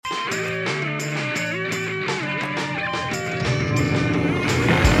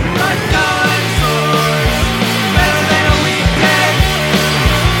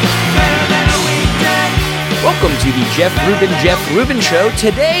to the Jeff Rubin Show.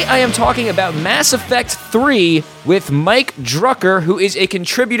 Today I am talking about Mass Effect 3 with Mike Drucker, who is a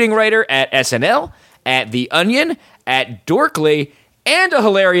contributing writer at SNL, at The Onion, at Dorkly, and a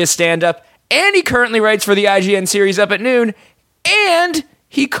hilarious stand-up, and he currently writes for the IGN series Up at Noon, and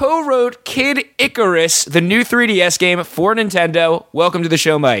he co-wrote Kid Icarus, the new 3DS game for Nintendo. Welcome to the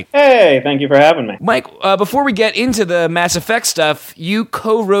show, Mike. Hey, thank you for having me. Mike, before we get into the Mass Effect stuff, you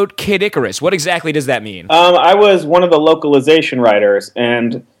co-wrote Kid Icarus. What exactly does that mean? I was one of the localization writers,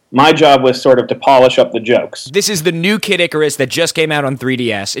 and my job was sort of to polish up the jokes. This is the new Kid Icarus that just came out on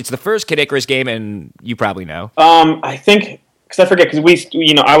 3DS. It's the first Kid Icarus game, and you probably know. I think, because I forget, because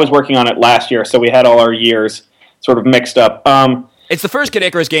I was working on it last year, so we had all our years sort of mixed up. It's the first Kid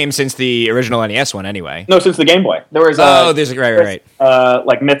Icarus game since the original NES one, anyway. No, since the Game Boy. There was right.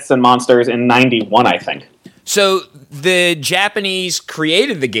 Like Myths and Monsters in '91, I think. So the Japanese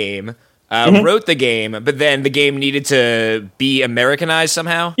created the game, wrote the game, but then the game needed to be Americanized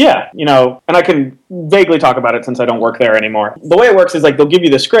somehow? Yeah, and I can vaguely talk about it since I don't work there anymore. The way it works is, like, they'll give you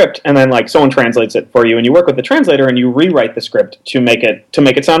the script, and then, like, someone translates it for you, and you work with the translator, and you rewrite the script to make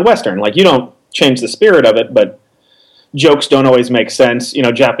it sound Western. Like, you don't change the spirit of it, but jokes don't always make sense.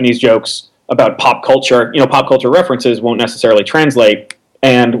 Japanese jokes about pop culture references won't necessarily translate.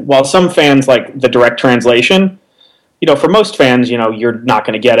 And while some fans like the direct translation, for most fans, you're not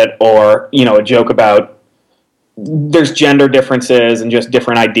going to get it. Or, a joke about there's gender differences and just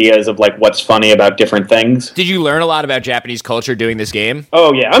different ideas of, like, what's funny about different things. Did you learn a lot about Japanese culture doing this game?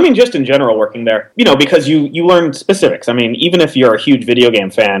 Oh, yeah. I mean, just in general working there, because you learn specifics. I mean, even if you're a huge video game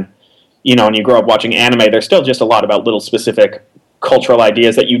fan, and you grow up watching anime, there's still just a lot about little specific cultural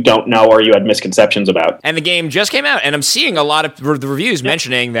ideas that you don't know or you had misconceptions about. And the game just came out, and I'm seeing a lot of the reviews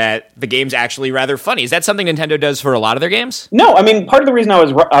mentioning that the game's actually rather funny. Is that something Nintendo does for a lot of their games? No, I mean, part of the reason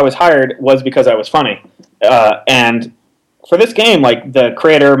I was hired was because I was funny. And for this game, like, the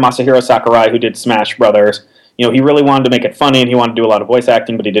creator, Masahiro Sakurai, who did Smash Brothers, he really wanted to make it funny, and he wanted to do a lot of voice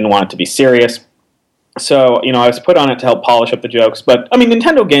acting, but he didn't want it to be serious. So, I was put on it to help polish up the jokes. But, I mean,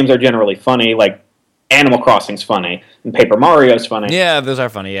 Nintendo games are generally funny. Like, Animal Crossing's funny, and Paper Mario's funny. Yeah, those are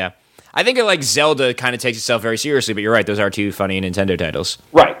funny, yeah. I think, like, Zelda kind of takes itself very seriously, but you're right, those are two funny Nintendo titles.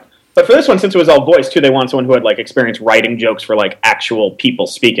 Right. But for this one, since it was all voice, too, they want someone who had, like, experience writing jokes for, like, actual people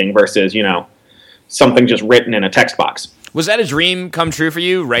speaking versus, something just written in a text box. Was that a dream come true for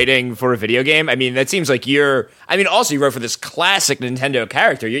you, writing for a video game? I mean, that seems like also you wrote for this classic Nintendo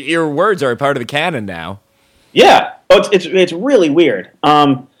character. Your words are a part of the canon now. Yeah. Oh, it's really weird.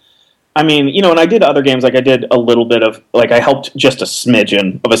 I mean, and I did other games, like I did a little bit of, like, I helped just a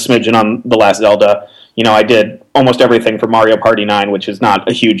smidgen on The Last Zelda. I did almost everything for Mario Party 9, which is not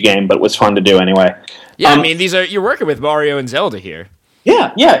a huge game, but it was fun to do anyway. Yeah, I mean, you're working with Mario and Zelda here.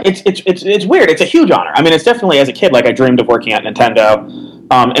 Yeah, it's weird. It's a huge honor. I mean, it's definitely, as a kid, like, I dreamed of working at Nintendo,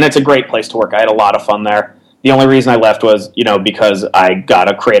 and it's a great place to work. I had a lot of fun there. The only reason I left was, because I got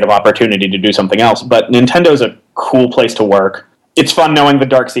a creative opportunity to do something else. But Nintendo's a cool place to work. It's fun knowing the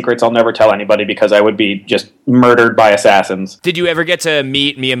dark secrets I'll never tell anybody because I would be just murdered by assassins. Did you ever get to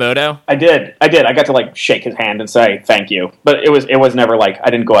meet Miyamoto? I did. I got to, like, shake his hand and say thank you. But it was never, like, I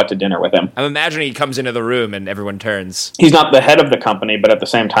didn't go out to dinner with him. I'm imagining he comes into the room and everyone turns. He's not the head of the company, but at the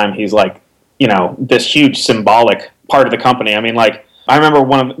same time, he's, like, this huge symbolic part of the company. I mean, like, I remember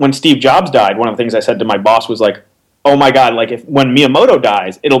when Steve Jobs died, one of the things I said to my boss was, like, oh my God, like, when Miyamoto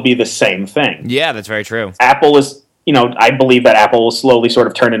dies, it'll be the same thing. Yeah, that's very true. Apple is... I believe that Apple will slowly sort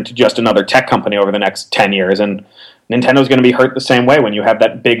of turn into just another tech company over the next 10 years, and Nintendo's going to be hurt the same way when you have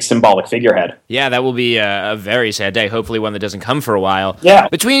that big symbolic figurehead. Yeah, that will be a very sad day, hopefully one that doesn't come for a while. Yeah.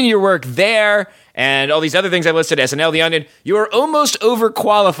 Between your work there and all these other things I listed, SNL, The Onion, you are almost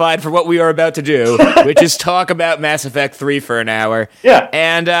overqualified for what we are about to do, which is talk about Mass Effect 3 for an hour. Yeah.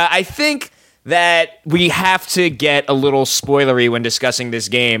 And I think that we have to get a little spoilery when discussing this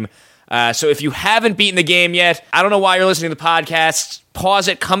game. So if you haven't beaten the game yet, I don't know why you're listening to the podcast. Pause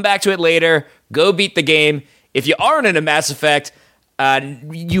it, come back to it later, go beat the game. If you aren't into Mass Effect,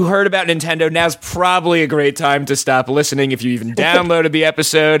 you heard about Nintendo, now's probably a great time to stop listening if you even downloaded the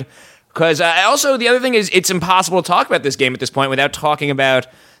episode. Because also, the other thing is, it's impossible to talk about this game at this point without talking about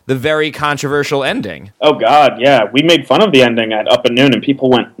the very controversial ending. Oh, God, yeah. We made fun of the ending at Up at Noon, and people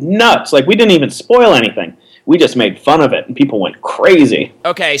went nuts. Like, we didn't even spoil anything. We just made fun of it, and people went crazy.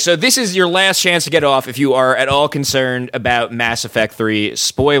 Okay, so this is your last chance to get off if you are at all concerned about Mass Effect 3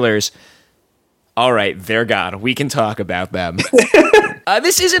 spoilers. All right, they're gone. We can talk about them.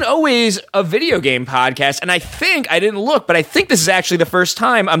 This isn't always a video game podcast, and I didn't look, but I think this is actually the first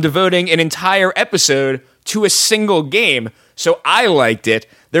time I'm devoting an entire episode to a single game, so I liked it.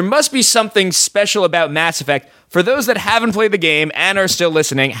 There must be something special about Mass Effect For those that haven't played the game and are still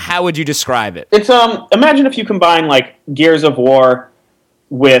listening, how would you describe it? It's imagine if you combine like Gears of War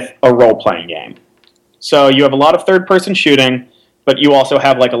with a role-playing game. So you have a lot of third-person shooting, but you also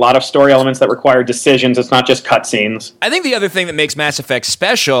have like a lot of story elements that require decisions. It's not just cutscenes. I think the other thing that makes Mass Effect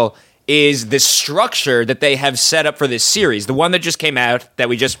special is the structure that they have set up for this series. The one that just came out that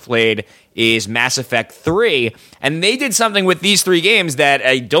we just played is Mass Effect 3, and they did something with these 3 games that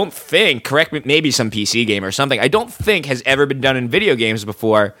I don't think, correct me, maybe some PC game or something, I don't think has ever been done in video games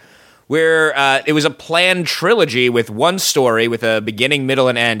before, where it was a planned trilogy with one story with a beginning, middle,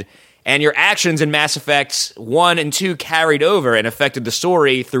 and end, and your actions in Mass Effects 1 and 2 carried over and affected the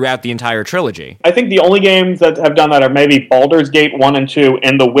story throughout the entire trilogy. I think the only games that have done that are maybe Baldur's Gate 1 and 2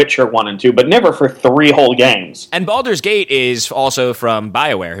 and The Witcher 1 and 2, but never for 3 whole games. And Baldur's Gate is also from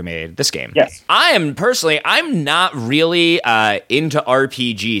BioWare, who made this game. Yes. I'm not really into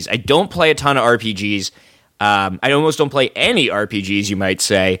RPGs. I don't play a ton of RPGs. I almost don't play any RPGs, you might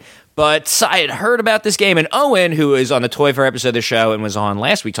say. But I had heard about this game, and Owen, who is on the Toy Fair episode of the show and was on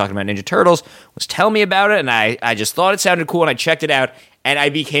last week talking about Ninja Turtles, was telling me about it, and I just thought it sounded cool, and I checked it out, and I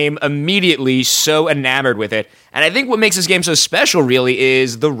became immediately so enamored with it. And I think what makes this game so special, really,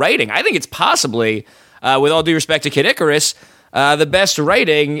 is the writing. I think it's possibly, with all due respect to Kid Icarus, the best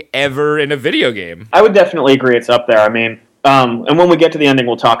writing ever in a video game. I would definitely agree it's up there. I mean, and when we get to the ending,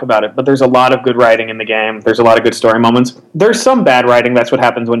 we'll talk about it. But there's a lot of good writing in the game. There's a lot of good story moments. There's some bad writing. That's what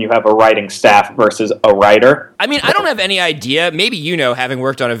happens when you have a writing staff versus a writer. I mean, I don't have any idea. Maybe you know, having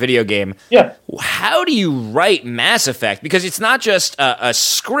worked on a video game. Yeah. How do you write Mass Effect? Because it's not just a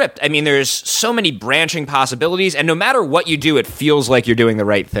script. I mean, there's so many branching possibilities, and no matter what you do, it feels like you're doing the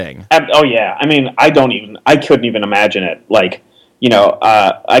right thing. Oh, yeah. I mean, I couldn't even imagine it. Like,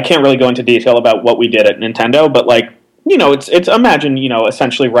 I can't really go into detail about what we did at Nintendo, but like, it's imagine,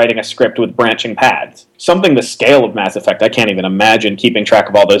 essentially writing a script with branching paths. Something the scale of Mass Effect, I can't even imagine keeping track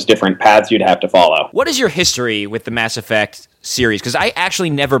of all those different paths you'd have to follow. What is your history with the Mass Effect series? Because I actually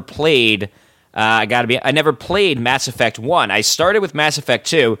never played, I never played Mass Effect 1. I started with Mass Effect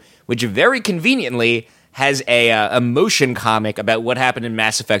 2, which very conveniently has a motion comic about what happened in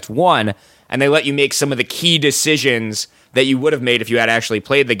Mass Effect 1, and they let you make some of the key decisions that you would have made if you had actually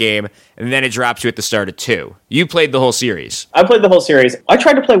played the game, and then it drops you at the start of 2. You played the whole series. I played the whole series. I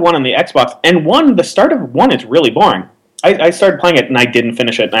tried to play 1 on the Xbox, and the start of 1 is really boring. I started playing it, and I didn't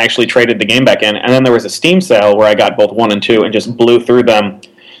finish it, and I actually traded the game back in, and then there was a Steam sale where I got both 1 and 2 and just blew through them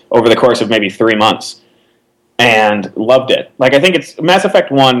over the course of maybe 3 months, and loved it. Like, I think it's Mass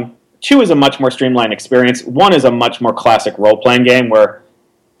Effect 1, 2 is a much more streamlined experience. 1 is a much more classic role-playing game where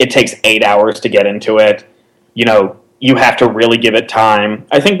it takes 8 hours to get into it. You have to really give it time.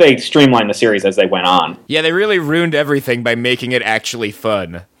 I think they streamlined the series as they went on. Yeah, they really ruined everything by making it actually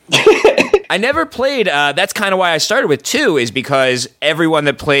fun. I never played, that's kind of why I started with 2, is because everyone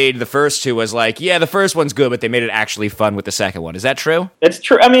that played the first 2 was like, yeah, the first one's good, but they made it actually fun with the second one. Is that true? It's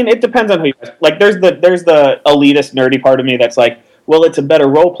true. I mean, it depends on who you ask. Like, there's the elitist, nerdy part of me that's like, well, it's a better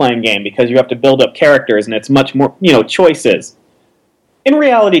role-playing game because you have to build up characters and it's much more, choices. In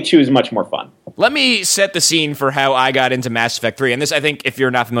reality, 2 is much more fun. Let me set the scene for how I got into Mass Effect 3, and this, I think, if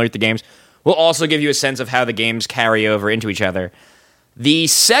you're not familiar with the games, will also give you a sense of how the games carry over into each other. The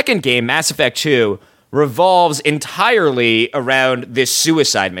second game, Mass Effect 2, revolves entirely around this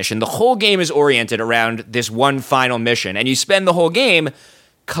suicide mission. The whole game is oriented around this one final mission, and you spend the whole game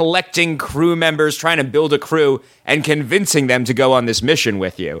collecting crew members, trying to build a crew, and convincing them to go on this mission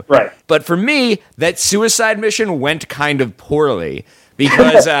with you. Right. But for me, that suicide mission went kind of poorly.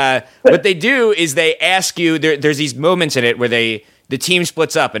 Because what they do is they ask you, there's these moments in it where the team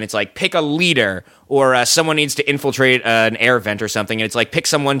splits up and it's like, pick a leader, or someone needs to infiltrate an air vent or something, and it's like, pick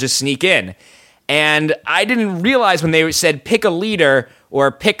someone to sneak in. And I didn't realize when they said pick a leader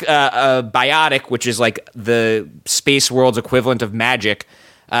or pick a biotic, which is like the space world's equivalent of magic,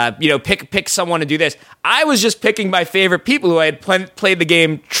 pick someone to do this. I was just picking my favorite people who I had played the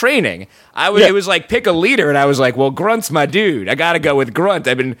game training. It was like, pick a leader, and I was like, well, Grunt's my dude. I gotta go with Grunt.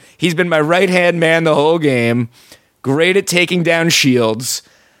 He's been my right-hand man the whole game. Great at taking down shields.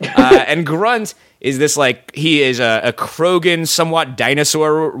 And Grunt is this, like, he is a Krogan, somewhat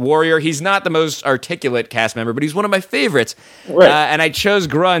dinosaur warrior. He's not the most articulate cast member, but he's one of my favorites. Right. And I chose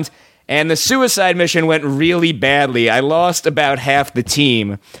Grunt. And the suicide mission went really badly. I lost about half the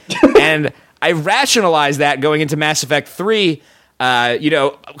team. And I rationalized that going into Mass Effect 3,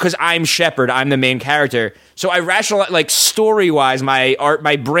 because I'm Shepard, I'm the main character. So I rationalized, like, story-wise,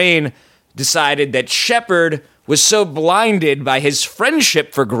 my brain decided that Shepard was so blinded by his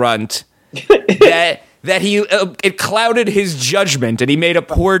friendship for Grunt that it clouded his judgment, and he made a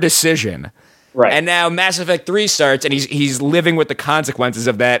poor decision. Right. And now Mass Effect 3 starts, and he's living with the consequences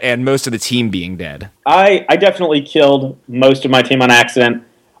of that and most of the team being dead. I definitely killed most of my team on accident.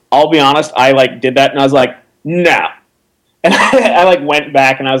 I'll be honest, I did that, and I was like, no. And I went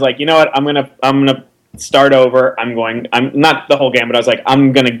back, and I was like, you know what, I'm gonna start over. I'm not the whole game, but I was like,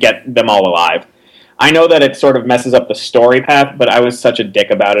 I'm gonna get them all alive. I know that it sort of messes up the story path, but I was such a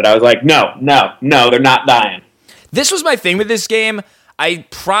dick about it. I was like, no, they're not dying. This was my thing with this game. I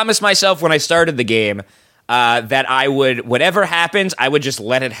promised myself when I started the game that I would, whatever happens, I would just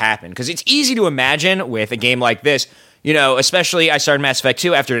let it happen. Because it's easy to imagine with a game like this, especially I started Mass Effect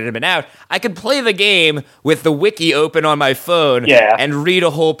 2 after it had been out, I could play the game with the wiki open on my phone and read a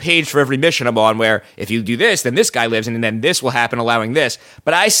whole page for every mission I'm on where if you do this, then this guy lives, and then this will happen allowing this.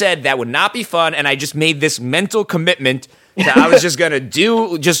 But I said that would not be fun, and I just made this mental commitment that I was just going to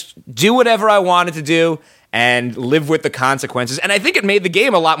do whatever I wanted to do and live with the consequences. And I think it made the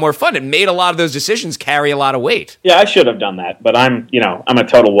game a lot more fun. It made a lot of those decisions carry a lot of weight. Yeah, I should have done that, but I'm a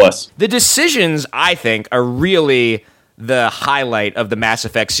total wuss. The decisions, I think, are really the highlight of the Mass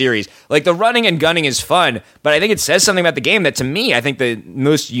Effect series. Like, the running and gunning is fun, but I think it says something about the game that, to me, I think the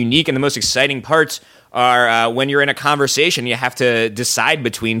most unique and the most exciting parts are when you're in a conversation, you have to decide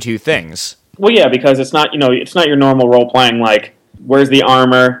between two things. Well, yeah, because it's not your normal role-playing, where's the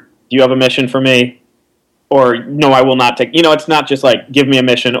armor? Do you have a mission for me? Or, no, I will not take... it's not just give me a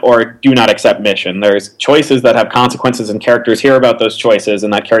mission or do not accept mission. There's choices that have consequences, and characters hear about those choices,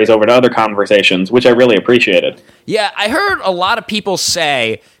 and that carries over to other conversations, which I really appreciated. Yeah, I heard a lot of people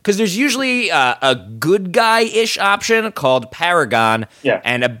say... Because there's usually a good guy-ish option called Paragon,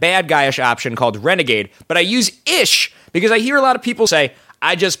 and a bad guy-ish option called Renegade. But I use ish because I hear a lot of people say,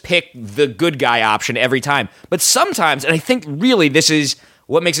 I just pick the good guy option every time. But sometimes, and I think really this is...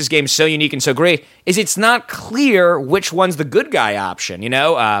 what makes this game so unique and so great is it's not clear which one's the good guy option,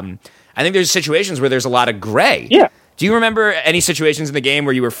 I think there's situations where there's a lot of gray. Yeah. Do you remember any situations in the game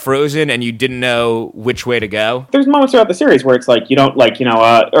where you were frozen and you didn't know which way to go? There's moments throughout the series where it's you don't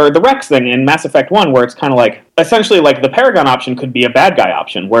or the Rex thing in Mass Effect 1 where it's kind of essentially the Paragon option could be a bad guy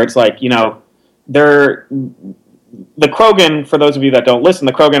option where it's they're... The Krogan, for those of you that don't listen,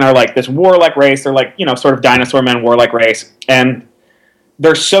 the Krogan are this warlike race. They're sort of dinosaur men warlike race. And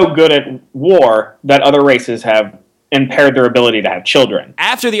they're so good at war that other races have impaired their ability to have children.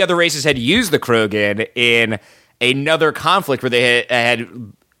 After the other races had used the Krogan in another conflict where they had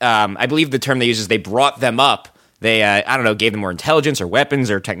I believe the term they use is they brought them up. They, gave them more intelligence or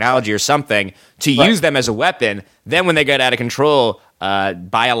weapons or technology or something to use them as a weapon. Then when they got out of control,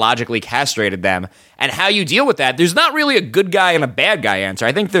 biologically castrated them. And how you deal with that, there's not really a good guy and a bad guy answer.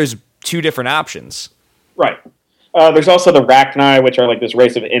 I think there's two different options. Right. There's also the Rachni, which are this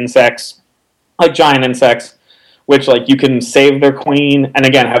race of insects, giant insects, which you can save their queen, and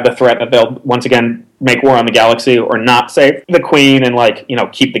again have the threat that they'll once again make war on the galaxy or not save the queen and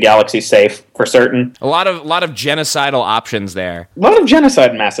keep the galaxy safe for certain. A lot of genocidal options there. A lot of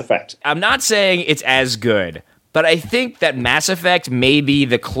genocide in Mass Effect. I'm not saying it's as good, but I think that Mass Effect may be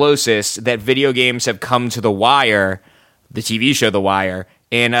the closest that video games have come to The Wire, the TV show The Wire,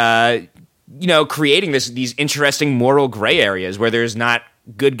 in creating these interesting moral gray areas where there's not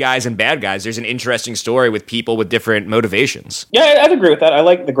good guys and bad guys. There's an interesting story with people with different motivations. Yeah, I'd agree with that. I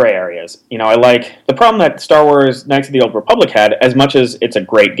like the gray areas. I like the problem that Star Wars Knights of the Old Republic had, as much as it's a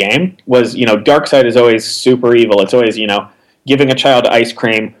great game, was, Darkseid is always super evil. It's always, giving a child ice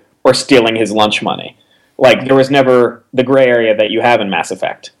cream or stealing his lunch money. There was never the gray area that you have in Mass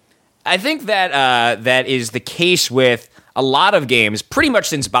Effect. I think that that is the case with a lot of games, pretty much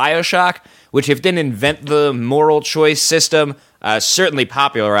since BioShock, which if didn't invent the moral choice system, certainly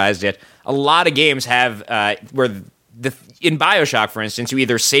popularized it. A lot of games have where in BioShock, for instance, you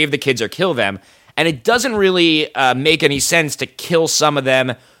either save the kids or kill them, and it doesn't really make any sense to kill some of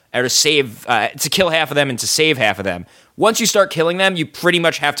them or to kill half of them and to save half of them. Once you start killing them, you pretty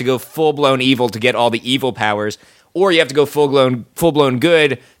much have to go full-blown evil to get all the evil powers, or you have to go full-blown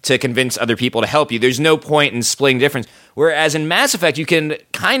good to convince other people to help you. There's no point in splitting difference. Whereas in Mass Effect, you can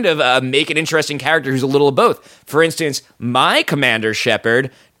kind of make an interesting character who's a little of both. For instance, my Commander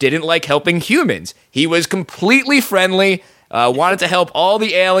Shepard didn't like helping humans. He was completely friendly, wanted to help all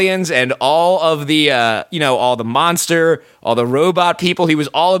the aliens and all of the, all the monster, all the robot people. He was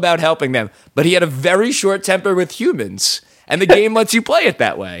all about helping them. But he had a very short temper with humans. And the game lets you play it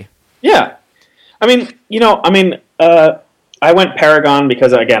that way. Yeah. I went Paragon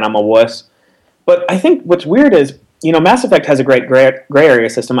because, again, I'm a wuss. But I think what's weird is, Mass Effect has a great gray area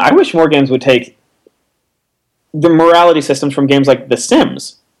system. I wish more games would take the morality systems from games like The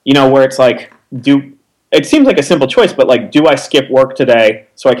Sims, where it's it seems like a simple choice, but do I skip work today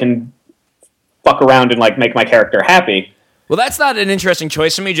so I can fuck around and like make my character happy. Well, that's not an interesting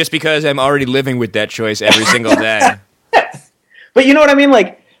choice for me, just because I'm already living with that choice every single day. But you know what I mean?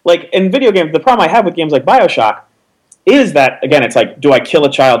 Like in video games, the problem I have with games like BioShock is that, again, it's like, do I kill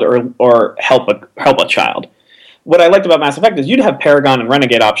a child or help a child? What I liked about Mass Effect is you'd have Paragon and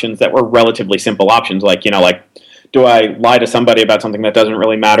Renegade options that were relatively simple options, like, you know, like, do I lie to somebody about something that doesn't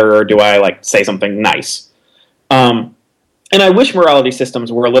really matter, or do I like say something nice? And I wish morality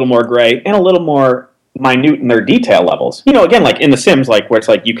systems were a little more gray and a little more minute in their detail levels. You know, again, like in The Sims, like where it's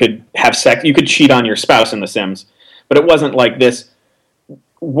like you could have sex, you could cheat on your spouse in The Sims, but it wasn't like this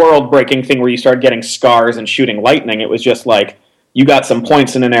world-breaking thing where you started getting scars and shooting lightning. It was just like you got some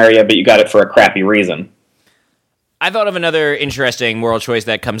points in an area, but you got it for a crappy reason. I thought of another interesting moral choice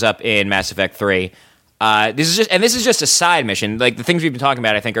that comes up in Mass Effect 3. This is just a side mission. Like, the things we've been talking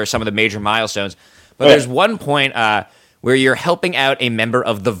about, I think, are some of the major milestones. But there's one point where you're helping out a member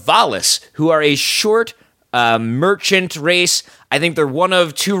of the Valis, who are a short merchant race. I think they're one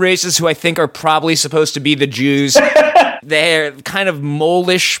of two races who I think are probably supposed to be the Jews. They're kind of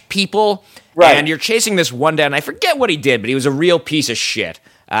mole-ish people. Right. And you're chasing this one down. I forget what he did, but he was a real piece of shit.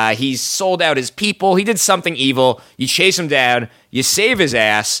 He sold out his people. He did something evil. You chase him down. You save his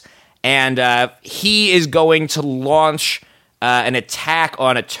ass. And he is going to launch an attack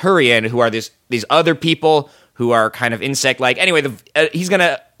on a Turian, who are these other people who are kind of insect-like. Anyway, he's going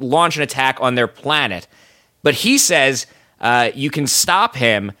to launch an attack on their planet. But he says you can stop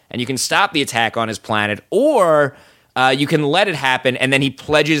him, and you can stop the attack on his planet, or you can let it happen, and then he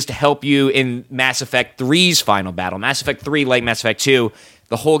pledges to help you in Mass Effect 3's final battle. Mass Effect 3, like Mass Effect 2,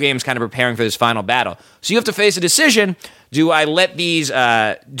 the whole game's kind of preparing for this final battle. So you have to face a decision. Do I let these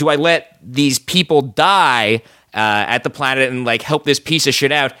people die at the planet and like help this piece of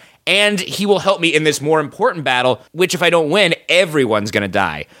shit out? And he will help me in this more important battle, which if I don't win, everyone's going to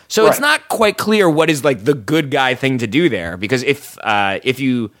die. So It's not quite clear what is like the good guy thing to do there, because if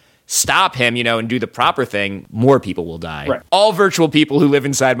you stop him, you know, and do the proper thing, more people will die. Right. All virtual people who live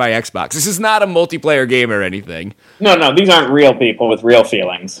inside my Xbox. This is not a multiplayer game or anything. No, these aren't real people with real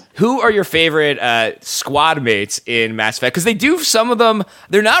feelings. Who are your favorite squad mates in Mass Effect? Because they do, some of them,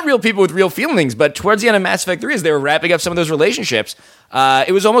 they're not real people with real feelings, but towards the end of Mass Effect 3, as they were wrapping up some of those relationships,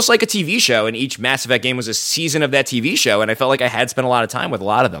 it was almost like a TV show, and each Mass Effect game was a season of that TV show, and I felt like I had spent a lot of time with a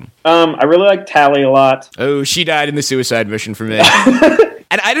lot of them. I really like Tally a lot. Oh, she died in the suicide mission for me.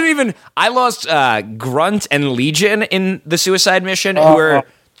 And I lost Grunt and Legion in the suicide mission, who were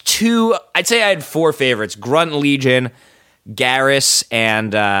two, I'd say I had four favorites. Grunt, Legion, Garrus,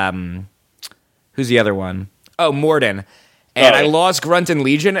 and who's the other one? Oh, Morden. And I lost Grunt and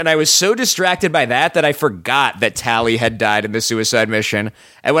Legion, and I was so distracted by that I forgot that Tally had died in the suicide mission.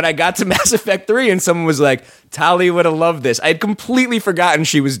 And when I got to Mass Effect 3 and someone was like, Tally would have loved this, I had completely forgotten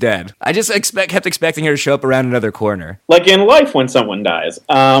she was dead. I just kept expecting her to show up around another corner. Like in life when someone dies.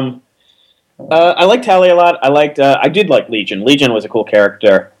 I like Tally a lot. I did like Legion. Legion was a cool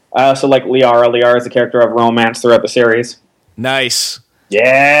character. I also like Liara. Liara is a character I've romanced throughout the series. Nice.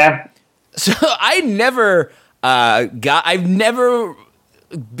 Yeah. So I've never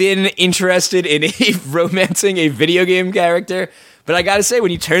been interested in romancing a video game character, but I gotta say, when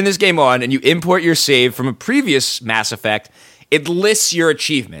you turn this game on and you import your save from a previous Mass Effect, it lists your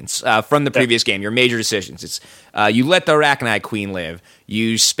achievements from the previous game, your major decisions. It's you let the Arachnite Queen live,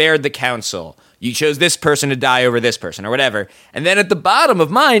 you spared the Council, you chose this person to die over this person, or whatever. And then at the bottom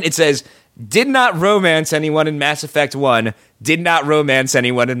of mine, it says, did not romance anyone in Mass Effect 1, did not romance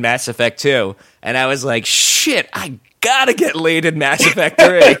anyone in Mass Effect 2. And I was like, shit, I gotta get laid in Mass Effect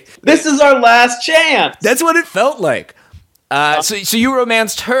 3. This is our last chance. That's what it felt like. So you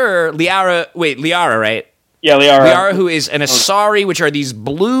romanced her, Liara, right? Yeah, Liara. Liara, who is an Asari, which are these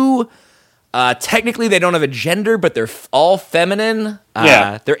blue, technically they don't have a gender, but they're all feminine.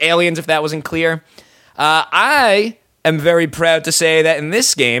 They're aliens, if that wasn't clear. I am very proud to say that in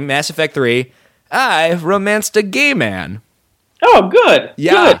this game, Mass Effect 3, I romanced a gay man. Oh, good.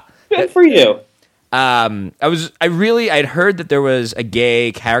 Yeah. Good for you. I'd heard that there was a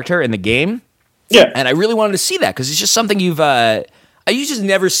gay character in the game. Yeah. And I really wanted to see that, because it's just something you've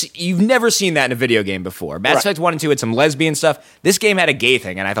never seen that in a video game before. Mass Effect 1 and 2 had some lesbian stuff. This game had a gay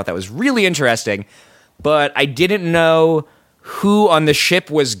thing, and I thought that was really interesting. But I didn't know who on the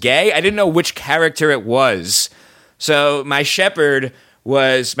ship was gay. I didn't know which character it was. So my Shepard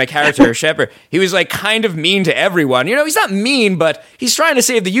was my character, Shepard. He was like kind of mean to everyone. You know, he's not mean, but he's trying to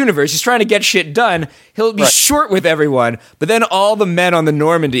save the universe. He's trying to get shit done. He'll be short with everyone. But then all the men on the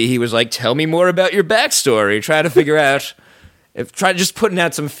Normandy, he was like, tell me more about your backstory. Try to figure out. Just putting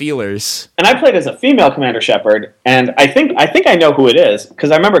out some feelers. And I played as a female Commander Shepard, and I think I know who it is,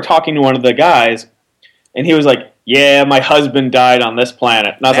 because I remember talking to one of the guys, and he was like, yeah, my husband died on this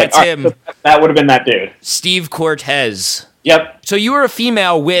planet. And I was That's like, him. That would have been that dude. Steve Cortez. Yep. So you were a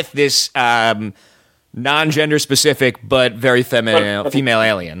female with this non-gender specific but very feminine female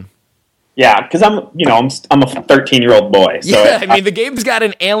alien. Yeah, because I'm a 13-year-old boy. So yeah, I mean, the game's got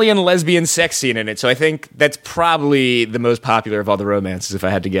an alien lesbian sex scene in it, so I think that's probably the most popular of all the romances, if I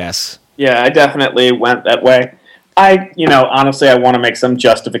had to guess. Yeah, I definitely went that way. Honestly, I want to make some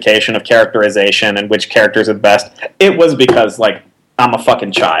justification of characterization and which characters are the best. It was because, I'm a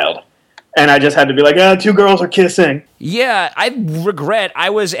fucking child. And I just had to be like, two girls are kissing. Yeah, I regret I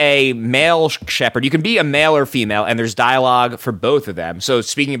was a male shepherd. You can be a male or female, and there's dialogue for both of them. So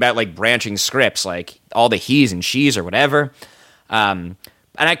speaking about, branching scripts, all the he's and she's or whatever. But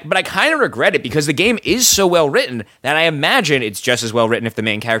I kind of regret it because the game is so well written that I imagine it's just as well written if the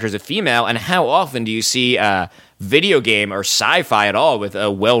main character is a female. And how often do you see a video game or sci-fi at all with a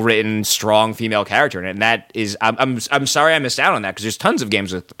well-written, strong female character in it? And that is, I'm sorry I missed out on that because there's tons of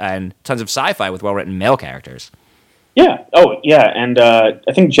games and tons of sci-fi with well-written male characters. Yeah. Oh, yeah. And I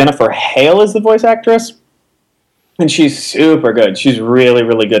think Jennifer Hale is the voice actress. And she's super good. She's really,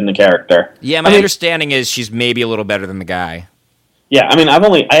 really good in the character. Yeah, my understanding is she's maybe a little better than the guy. Yeah, I mean,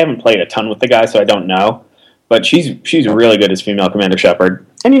 I haven't played a ton with the guy, so I don't know. But she's really good as female Commander Shepard.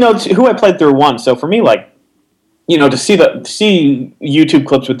 And, who I played through once. So for me, to see YouTube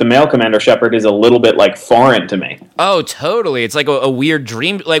clips with the male Commander Shepard is a little bit, foreign to me. Oh, totally. It's like a weird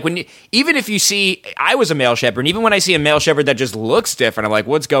dream. Even if you see, I was a male Shepard, and even when I see a male Shepard that just looks different, I'm like,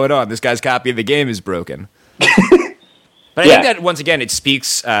 what's going on? This guy's copy of the game is broken. But I think that, once again, it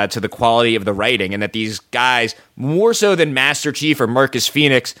speaks to the quality of the writing and that these guys, more so than Master Chief or Marcus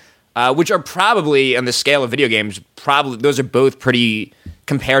Phoenix, which are probably, on the scale of video games, those are both pretty,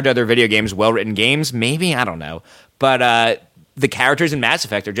 compared to other video games, well-written games. Maybe? I don't know. But the characters in Mass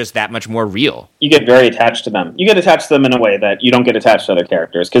Effect are just that much more real. You get very attached to them. You get attached to them in a way that you don't get attached to other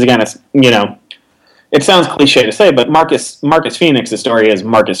characters. Because, again, it's, it sounds cliche to say, but Marcus Phoenix's story is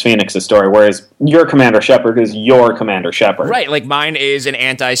Marcus Phoenix's story, whereas your Commander Shepard is your Commander Shepard. Right, mine is an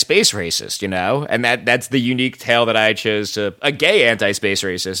anti-space racist, and that's the unique tale that I chose to, a gay anti-space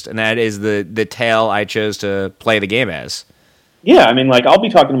racist, and that is the tale I chose to play the game as. Yeah, I mean, I'll be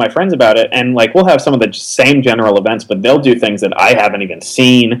talking to my friends about it, and, we'll have some of the same general events, but they'll do things that I haven't even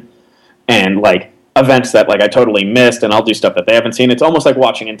seen, and, events that I totally missed, and I'll do stuff that they haven't seen. It's almost like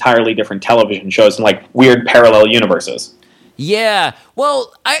watching entirely different television shows in weird parallel universes. Yeah,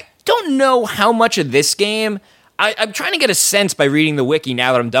 well, I don't know how much of this game. I'm trying to get a sense by reading the wiki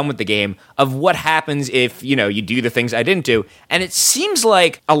now that I'm done with the game of what happens if you do the things I didn't do, and it seems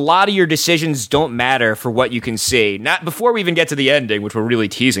like a lot of your decisions don't matter for what you can see. Not before we even get to the ending, which we're really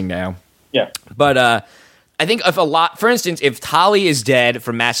teasing now. Yeah, but I think if for instance, if Tali is dead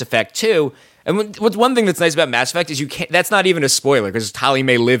from Mass Effect 2. And what's one thing that's nice about Mass Effect is that's not even a spoiler, because Tali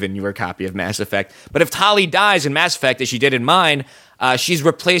may live in your copy of Mass Effect. But if Tali dies in Mass Effect, as she did in mine, she's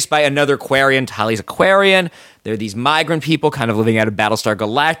replaced by another Quarian. Tali's a Quarian. They're these migrant people kind of living out of Battlestar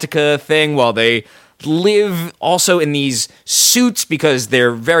Galactica thing, while they live also in these suits because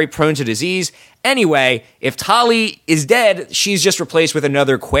they're very prone to disease. Anyway, if Tali is dead, she's just replaced with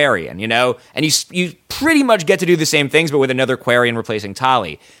another Quarian, And you pretty much get to do the same things, but with another Quarian replacing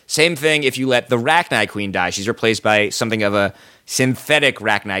Tali. Same thing if you let the Rachni Queen die. She's replaced by something of a synthetic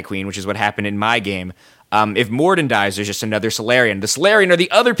Rachni Queen, which is what happened in my game. If Morden dies, there's just another Solarian. The Solarian are the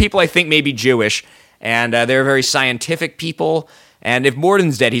other people I think may be Jewish, and they're very scientific people. And if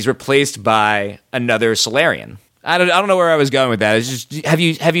Morden's dead, he's replaced by another Solarian. I don't know where I was going with that. It's just, have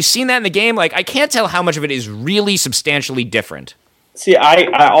you seen that in the game? I can't tell how much of it is really substantially different. See, I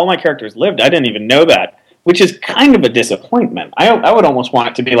all my characters lived. I didn't even know that, which is kind of a disappointment. I would almost want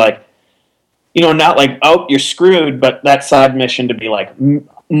it to be not oh, you're screwed, but that side mission to be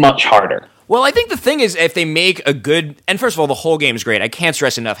much harder. Well, I think the thing is, if they make a good, and first of all, the whole game is great. I can't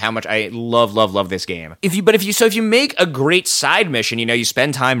stress enough how much I love this game. If you make a great side mission, you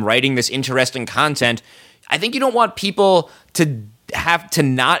spend time writing this interesting content, I think you don't want people to have to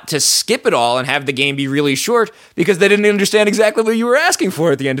not to skip it all and have the game be really short because they didn't understand exactly what you were asking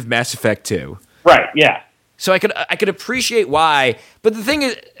for at the end of Mass Effect 2. Right, yeah. So I could appreciate why, but the thing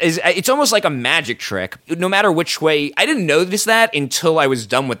is it's almost like a magic trick. No matter which way, I didn't notice that until I was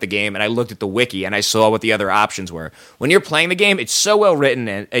done with the game and I looked at the wiki and I saw what the other options were. When you're playing the game, it's so well written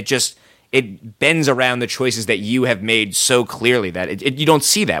and it bends around the choices that you have made so clearly that you don't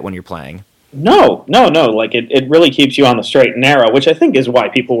see that when you're playing. No. It really keeps you on the straight and narrow, which I think is why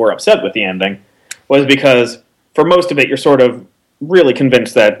people were upset with the ending, was because for most of it, you're sort of really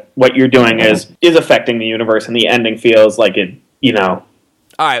convinced that what you're doing is affecting the universe, and the ending feels like it,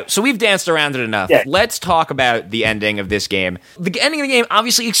 All right, so we've danced around it enough. Yeah. Let's talk about the ending of this game. The ending of the game,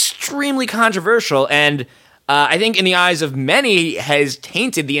 obviously extremely controversial, and I think in the eyes of many has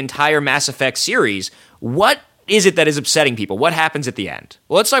tainted the entire Mass Effect series. What is it that is upsetting people? What happens at the end?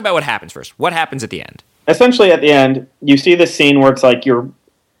 Well, let's talk about what happens first. What happens at the end? Essentially, at the end, you see this scene where it's like you're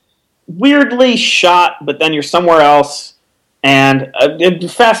weirdly shot, but then you're somewhere else, and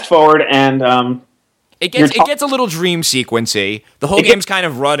fast forward, and it gets a little dream sequency. The whole game's kind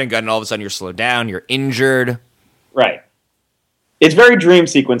of run and gun, and all of a sudden you're slowed down, you're injured. Right. It's very dream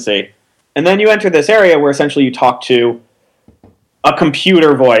sequency. And then you enter this area where essentially you talk to a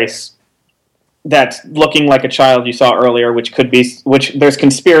computer voice that's looking like a child you saw earlier, which there's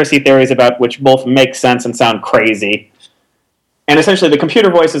conspiracy theories about, which both make sense and sound crazy. And essentially the computer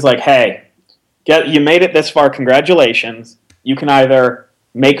voice is like, hey, you made it this far, congratulations. You can either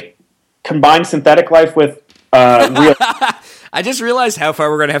combine synthetic life with real... I just realized how far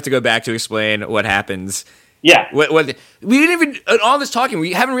we're going to have to go back to explain what happens. Yeah. We didn't even, all this talking,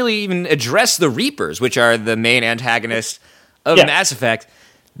 we haven't really even addressed the Reapers, which are the main antagonists of Mass Effect.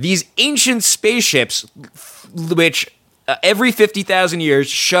 These ancient spaceships, which every 50,000 years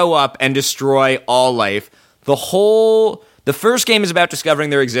show up and destroy all life. The first game is about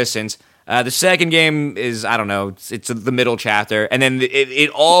discovering their existence. The second game is, I don't know, it's the middle chapter. And then it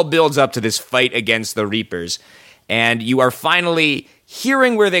all builds up to this fight against the Reapers. And you are finally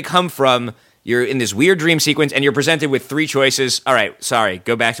hearing where they come from. You're in this weird dream sequence, and you're presented with three choices. All right, sorry,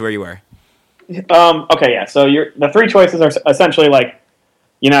 go back to where you were. Okay, yeah. So the three choices are essentially like,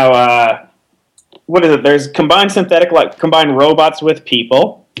 what is it? There's combined robots with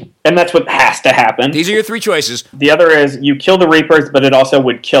people, and that's what has to happen. These are your three choices. The other is you kill the Reapers, but it also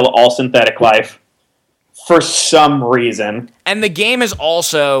would kill all synthetic life for some reason. And the game is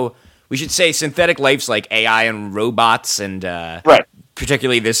also, we should say, synthetic life's like AI and robots, and right.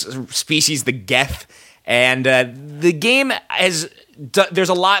 Particularly this species, the Geth. And the game there's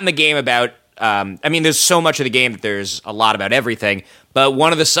a lot in the game about, there's so much of the game that there's a lot about everything, but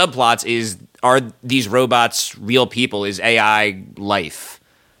one of the subplots is, are these robots real people? Is AI life?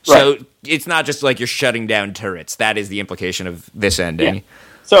 Right. So it's not just like you're shutting down turrets. That is the implication of this ending. Yeah.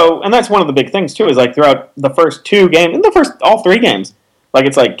 So, and that's one of the big things too, is like throughout the first two games, in all three games, like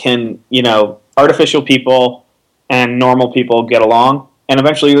it's like, can, artificial people and normal people get along? And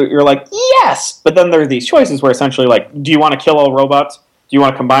eventually you're like, yes! But then there are these choices where essentially like, do you want to kill all robots? Do you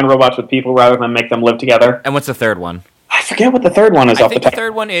want to combine robots with people rather than make them live together? And what's the third one? I forget what the third one is off the top. I think the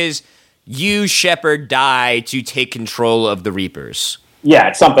third one is you, Shepard, die to take control of the Reapers. Yeah,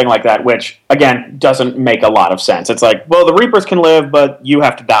 it's something like that, which, again, doesn't make a lot of sense. It's like, well, the Reapers can live, but you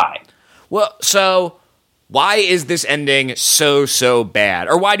have to die. Well, so why is this ending so bad?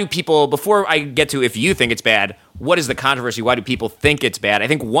 Or why do people, before I get to if you think it's bad, what is the controversy? Why do people think it's bad? I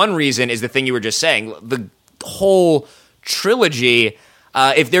think one reason is the thing you were just saying. The whole trilogy,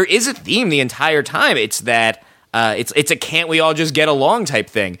 if there is a theme the entire time, it's that it's a can't we all just get along type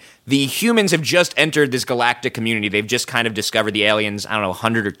thing. The humans have just entered this galactic community. They've just kind of discovered the aliens,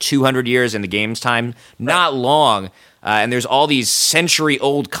 100 or 200 years in the game's time. Not long. And there's all these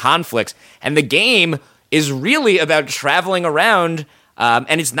century-old conflicts. And the game is really about traveling around,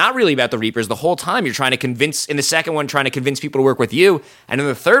 and it's not really about the Reapers. The whole time you're trying to convince, in the second one, trying to convince people to work with you, and in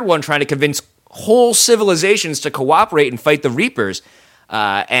the third one, trying to convince whole civilizations to cooperate and fight the Reapers.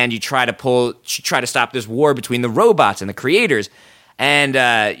 And you try to stop this war between the robots and the creators. And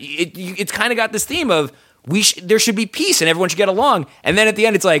it's kind of got this theme of there should be peace and everyone should get along. And then at the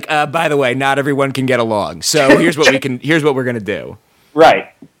end, it's like, by the way, not everyone can get along. So here's what we're gonna do.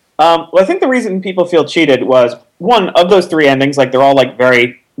 Right. Well, I think the reason people feel cheated was one of those three endings. Like they're all like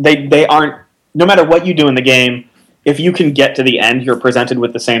they aren't. No matter what you do in the game, if you can get to the end, you're presented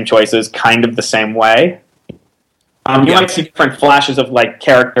with the same choices, kind of the same way. You might see different flashes of like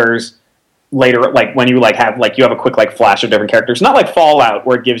characters later, like when you have a quick flash of different characters. Not like Fallout,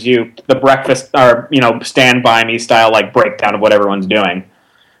 where it gives you the breakfast or Stand By Me style breakdown of what everyone's doing.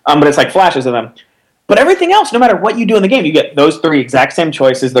 But it's like flashes of them. But everything else, no matter what you do in the game, you get those three exact same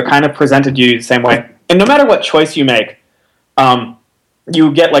choices. They're kind of presented to you the same way. And no matter what choice you make,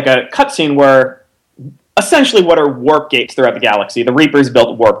 you get like a cutscene where essentially what are warp gates throughout the galaxy. The Reapers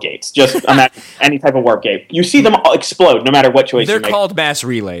built warp gates. Just imagine any type of warp gate. You see them all explode no matter what choice you make. They're called mass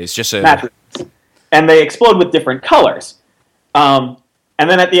relays. Mass relays. And they explode with different colors. And And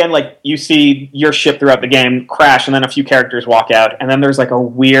then at the end, like, you see your ship throughout the game crash, and then a few characters walk out, and then there's, like, a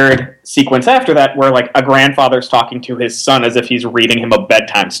weird sequence after that where, like, a grandfather's talking to his son as if he's reading him a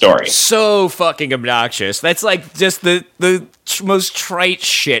bedtime story. So fucking obnoxious. That's, like, just the most trite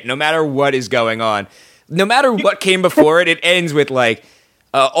shit, no matter what is going on. No matter what came before it, it ends with, like,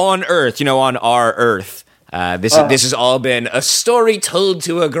 on Earth, on our Earth. This has all been a story told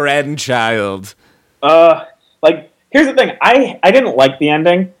to a grandchild. Here's the thing. I didn't like the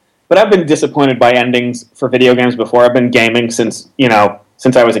ending, but I've been disappointed by endings for video games before. I've been gaming since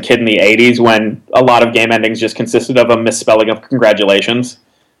I was a kid in the 80s when a lot of game endings just consisted of a misspelling of congratulations.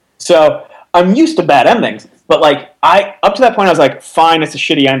 So I'm used to bad endings. But, like, up to that point, I was like, fine, it's a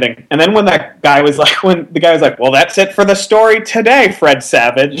shitty ending. And then when the guy was like, well, that's it for the story today, Fred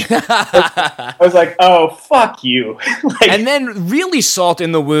Savage. I was like, oh, fuck you. And then really salt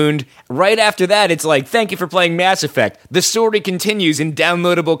in the wound. Right after that, it's like, thank you for playing Mass Effect. The story continues in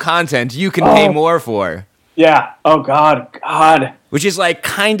downloadable content you can pay more for. Yeah. Oh, God. Which is, like,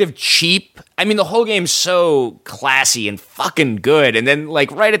 kind of cheap. I mean, the whole game's so classy and fucking good. And then, like,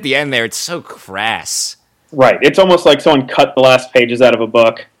 right at the end there, it's so crass. Right. It's almost like someone cut the last pages out of a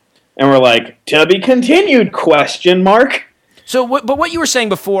book and we're like, to be continued, ? So, but what you were saying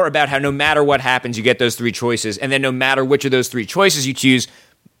before about how no matter what happens, you get those three choices, and then no matter which of those three choices you choose,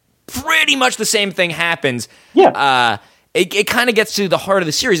 pretty much the same thing happens. Yeah. It kind of gets to the heart of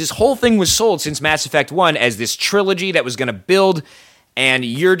the series. This whole thing was sold since Mass Effect 1 as this trilogy that was going to build, and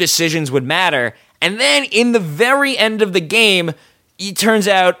your decisions would matter. And then in the very end of the game, it turns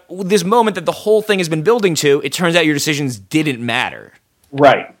out, this moment that the whole thing has been building to, it turns out your decisions didn't matter.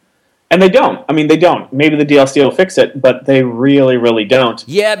 Right. And they don't. I mean, they don't. Maybe the DLC will fix it, but they really, really don't.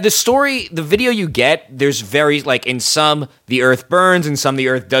 Yeah, the story, the video you get, there's very, like, in some, the Earth burns, and some the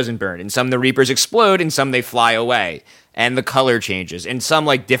Earth doesn't burn. In some, the Reapers explode, and some they fly away. And the color changes. And some,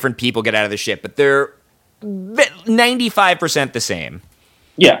 like, different people get out of the ship. But they're 95% the same.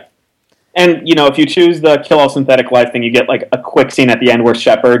 Yeah. And, if you choose the kill all synthetic life thing, you get, like, a quick scene at the end where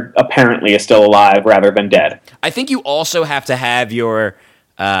Shepard apparently is still alive rather than dead. I think you also have to have your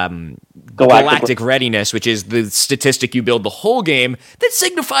galactic readiness, which is the statistic you build the whole game that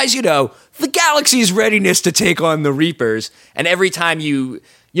signifies, the galaxy's readiness to take on the Reapers. And every time you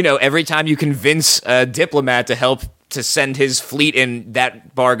convince a diplomat to help to send his fleet in,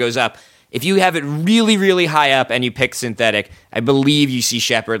 that bar goes up. If you have it really, really high up and you pick synthetic, I believe you see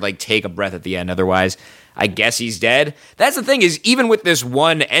Shepard, like, take a breath at the end. Otherwise, I guess he's dead. That's the thing, is even with this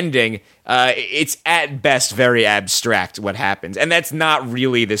one ending, it's at best very abstract what happens. And that's not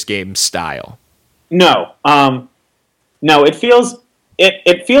really this game's style. No. No, it feels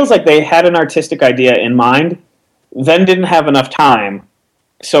like they had an artistic idea in mind, then didn't have enough time,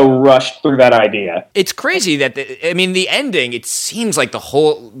 so rushed through that idea. It's crazy that the ending, it seems like the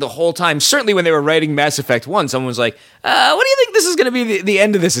whole time, certainly when they were writing Mass Effect 1, someone was like, what do you think this is going to be, the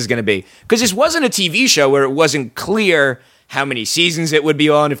end of this is going to be? Because this wasn't a TV show where it wasn't clear how many seasons it would be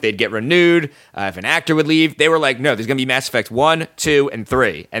on, if they'd get renewed, if an actor would leave. They were like, no, there's going to be Mass Effect 1, 2, and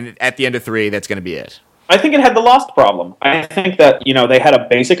 3. And at the end of 3, that's going to be it. I think it had the Lost problem. I think that, they had a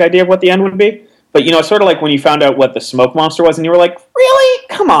basic idea of what the end would be. But, sort of like when you found out what the smoke monster was and you were like, really?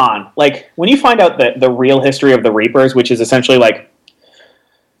 Come on. Like, when you find out the real history of the Reapers, which is essentially like,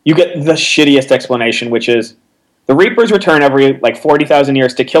 you get the shittiest explanation, which is the Reapers return every, 40,000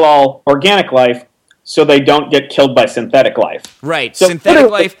 years to kill all organic life so they don't get killed by synthetic life. Right. So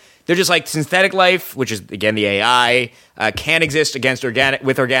synthetic life, they're just like synthetic life, which is, again, the AI, can't exist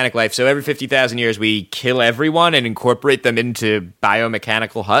with organic life. So every 50,000 years, we kill everyone and incorporate them into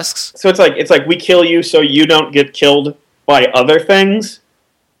biomechanical husks. So it's like we kill you so you don't get killed by other things,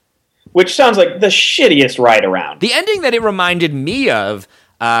 which sounds like the shittiest ride around. The ending that it reminded me of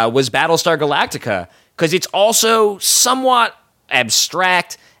was Battlestar Galactica, because it's also somewhat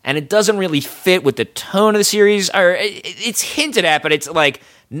abstract, and it doesn't really fit with the tone of the series. Or it's hinted at, but it's like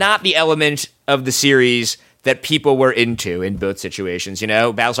not the element of the series that people were into in both situations.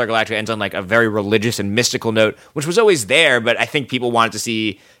 Battlestar Galactica ends on like a very religious and mystical note, which was always there, but I think people wanted to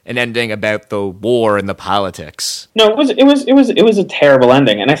see an ending about the war and the politics. No, it was a terrible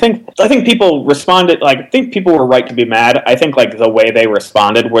ending, and I think people responded. I think people were right to be mad. I think the way they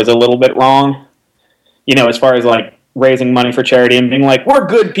responded was a little bit wrong. As far as raising money for charity and being like, we're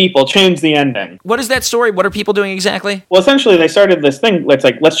good people, change the ending. What is that story? What are people doing exactly? Well, essentially, they started this thing,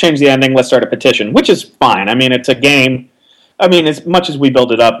 let's change the ending, let's start a petition, which is fine. I mean, it's a game. I mean, as much as we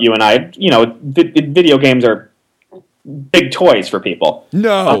build it up, you and I, video games are big toys for people.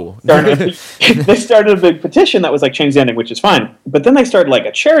 No. They started a big petition that was change the ending, which is fine. But then they started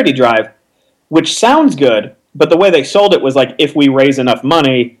a charity drive, which sounds good, But the way they sold it was like, if we raise enough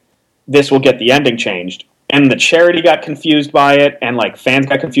money, this will get the ending changed. And the charity got confused by it, and like fans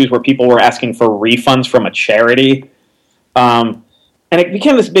got confused where people were asking for refunds from a charity. And it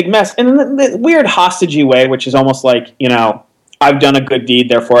became this big mess. And in the weird hostagey way, which is almost like, I've done a good deed,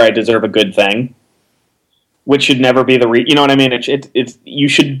 therefore I deserve a good thing. Which should never be you know what I mean? It's you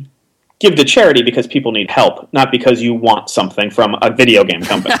should give to charity because people need help, not because you want something from a video game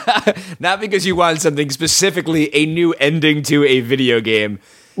company. Not because you want something, specifically a new ending to a video game.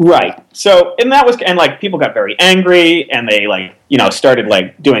 Right. So, and like people got very angry, and they started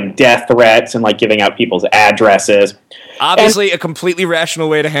like doing death threats and like giving out people's addresses. Obviously, a completely rational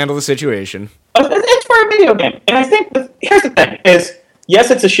way to handle the situation. It's for a video game, and I think here's the thing: is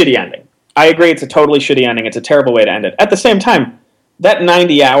yes, it's a shitty ending. I agree, it's a totally shitty ending. It's a terrible way to end it. At the same time, that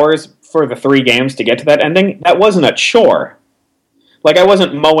 90 hours for the 3 games to get to that ending, that wasn't a chore. Like, I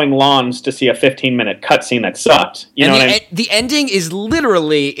wasn't mowing lawns to see a 15-minute cutscene that sucked. You know what I mean? The ending is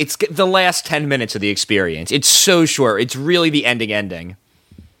literally, it's the last 10 minutes of the experience. It's so short. It's really the ending.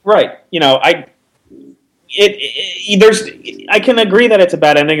 Right. I can agree that it's a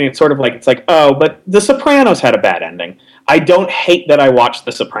bad ending. It's sort of like, but The Sopranos had a bad ending. I don't hate that I watched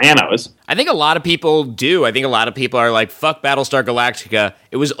The Sopranos. I think a lot of people do. I think a lot of people are like, fuck Battlestar Galactica.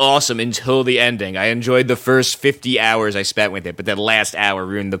 It was awesome until the ending. I enjoyed the first 50 hours I spent with it, but that last hour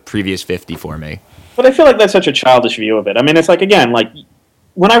ruined the previous 50 for me. But I feel like that's such a childish view of it. I mean, it's like, again, like,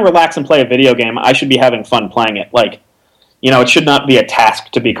 when I relax and play a video game, I should be having fun playing it. Like, it should not be a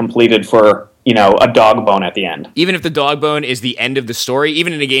task to be completed for, a dog bone at the end. Even if the dog bone is the end of the story,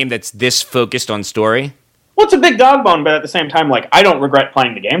 even in a game that's this focused on story? Well, it's a big dog bone, but at the same time, like, I don't regret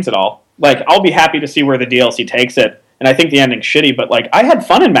playing the games at all. Like, I'll be happy to see where the DLC takes it, and I think the ending's shitty, but, like, I had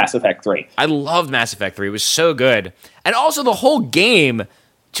fun in Mass Effect 3. I loved Mass Effect 3. It was so good. And also, the whole game,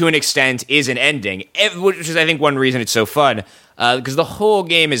 to an extent, is an ending, which is, I think, one reason it's so fun, because the whole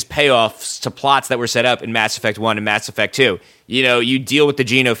game is payoffs to plots that were set up in Mass Effect 1 and Mass Effect 2. You deal with the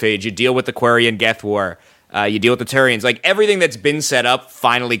genophage, you deal with the Quarian Geth War, you deal with the Turians. Like, everything that's been set up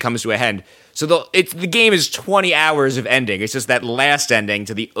finally comes to a end. So the game is 20 hours of ending. It's just that last ending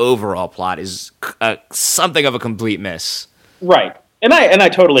to the overall plot is something of a complete miss. Right. And I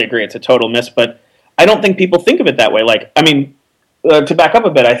totally agree. It's a total miss, but I don't think people think of it that way. Like, I mean, to back up a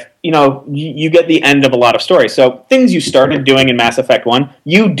bit, you get the end of a lot of stories. So things you started doing in Mass Effect 1,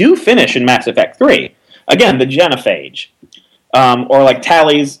 you do finish in Mass Effect 3. Again, the genophage. Or like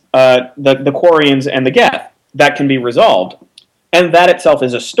Tally's, the Quarians and the Geth. That can be resolved. And that itself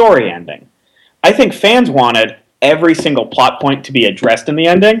is a story ending. I think fans wanted every single plot point to be addressed in the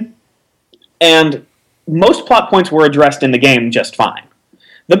ending, and most plot points were addressed in the game just fine.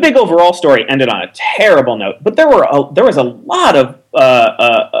 The big overall story ended on a terrible note, but there was a lot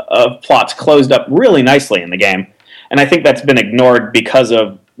of plots closed up really nicely in the game, and I think that's been ignored because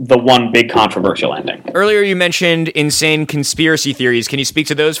of the one big controversial ending. Earlier you mentioned insane conspiracy theories. Can you speak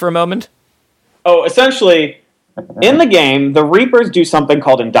to those for a moment? Oh, essentially, in the game, the Reapers do something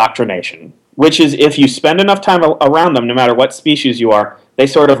called indoctrination, which is if you spend enough time around them, no matter what species you are, they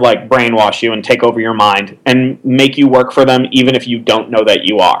sort of like brainwash you and take over your mind and make you work for them even if you don't know that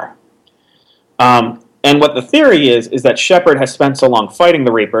you are. And what the theory is that Shepard has spent so long fighting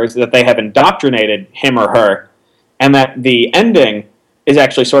the Reapers that they have indoctrinated him or her, and that the ending is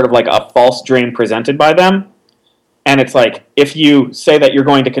actually sort of like a false dream presented by them. And it's like, if you say that you're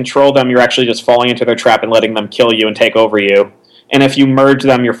going to control them, you're actually just falling into their trap and letting them kill you and take over you. And if you merge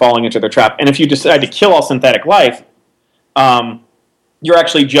them, you're falling into their trap. And if you decide to kill all synthetic life, you're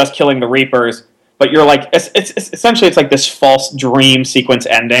actually just killing the Reapers. But you're like, it's essentially it's like this false dream sequence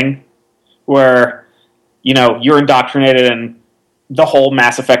ending where, you're indoctrinated and the whole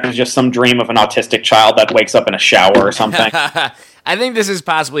Mass Effect is just some dream of an autistic child that wakes up in a shower or something. I think this is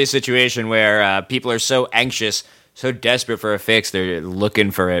possibly a situation where people are so anxious, so desperate for a fix, they're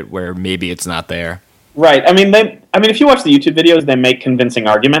looking for it where maybe it's not there. Right. I mean, if you watch the YouTube videos, they make convincing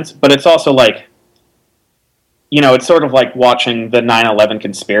arguments, but it's also like, it's sort of like watching the 9/11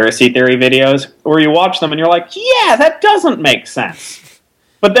 conspiracy theory videos, where you watch them and you're like, yeah, that doesn't make sense.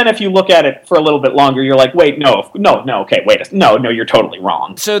 But then if you look at it for a little bit longer, you're like, wait, no, okay, wait, no, you're totally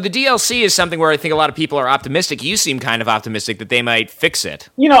wrong. So the DLC is something where I think a lot of people are optimistic. You seem kind of optimistic that they might fix it.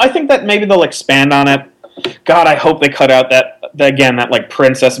 I think that maybe they'll expand on it. God, I hope they cut out that like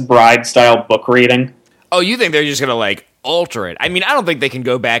Princess Bride style book reading. Oh, you think they're just going to, like, alter it? I mean, I don't think they can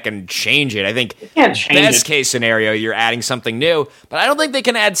go back and change it. I think best case scenario, you're adding something new. But I don't think they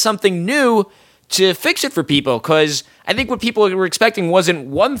can add something new to fix it for people, because I think what people were expecting wasn't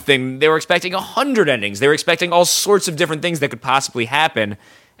one thing. They were expecting 100 endings. They were expecting all sorts of different things that could possibly happen.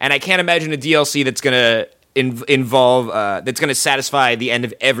 And I can't imagine a DLC that's going to involve that's going to satisfy the end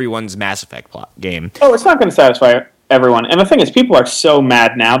of everyone's Mass Effect game. Oh, it's not going to satisfy everyone. And the thing is, people are so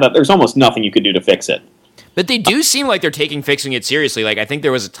mad now that there's almost nothing you could do to fix it. But they do seem like they're taking fixing it seriously. Like, I think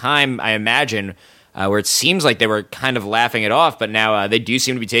there was a time, I imagine, where it seems like they were kind of laughing it off, but now they do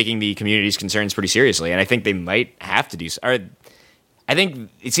seem to be taking the community's concerns pretty seriously, and I think they might have to do. Or I think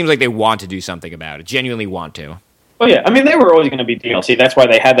it seems like they want to do something about it, genuinely want to. Oh yeah, I mean, they were always going to be DLC. That's why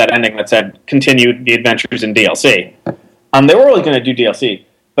they had that ending that said continue the adventures in DLC. They were always going to do DLC,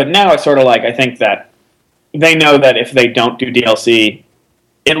 but now it's sort of like, I think that they know that if they don't do DLC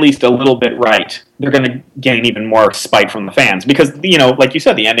at least a little bit right, they're going to gain even more spite from the fans. Because, like you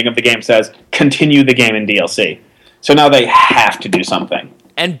said, the ending of the game says, continue the game in DLC. So now they have to do something.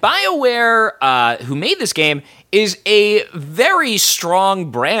 And BioWare, who made this game, is a very strong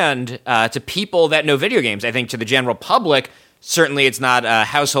brand to people that know video games. I think to the general public, certainly it's not a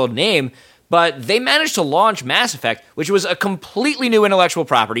household name, but they managed to launch Mass Effect, which was a completely new intellectual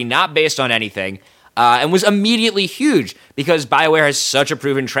property, not based on anything, and was immediately huge because BioWare has such a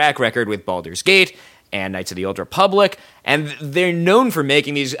proven track record with Baldur's Gate and Knights of the Old Republic, and they're known for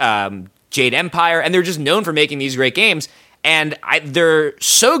making these Jade Empire, and they're just known for making these great games, and they're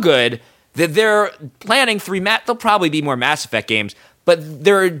so good that they're planning there'll probably be more Mass Effect games, but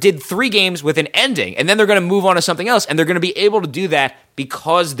they did 3 games with an ending, and then they're going to move on to something else, and they're going to be able to do that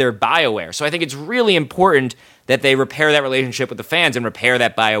because they're BioWare. So I think it's really important that they repair that relationship with the fans and repair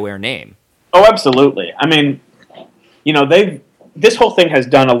that BioWare name. Oh, absolutely. I mean, this whole thing has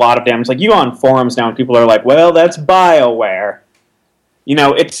done a lot of damage. Like, you go on forums now and people are like, well, that's BioWare.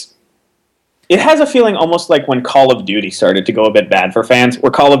 It has a feeling almost like when Call of Duty started to go a bit bad for fans, where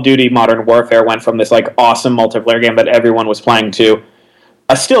Call of Duty Modern Warfare went from this like awesome multiplayer game that everyone was playing to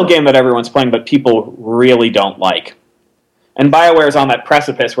a still game that everyone's playing but people really don't like. And BioWare is on that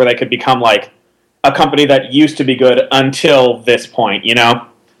precipice where they could become like a company that used to be good until this point,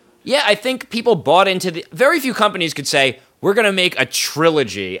 Yeah, I think people bought into very few companies could say, we're going to make a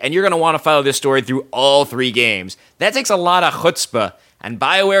trilogy, and you're going to want to follow this story through all 3 games. That takes a lot of chutzpah, and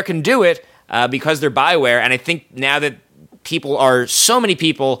BioWare can do it because they're BioWare, and I think now that so many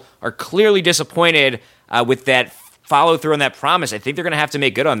people are clearly disappointed with that follow-through on that promise, I think they're going to have to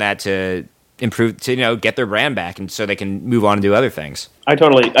make good on that to improve, to get their brand back, and so they can move on and do other things. I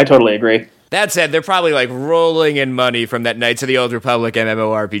totally agree. That said, they're probably like rolling in money from that Knights of the Old Republic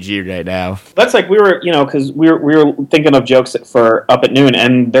MMORPG right now. That's like we were thinking of jokes for Up at Noon,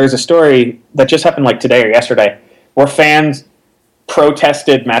 and there's a story that just happened like today or yesterday where fans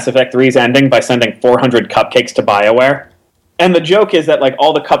protested Mass Effect 3's ending by sending 400 cupcakes to BioWare. And the joke is that like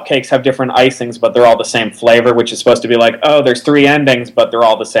all the cupcakes have different icings, but they're all the same flavor, which is supposed to be like, oh, there's 3 endings, but they're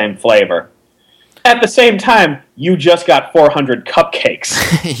all the same flavor. At the same time, you just got 400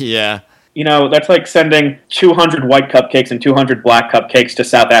 cupcakes. Yeah. That's like sending 200 white cupcakes and 200 black cupcakes to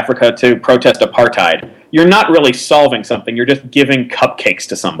South Africa to protest apartheid. You're not really solving something. You're just giving cupcakes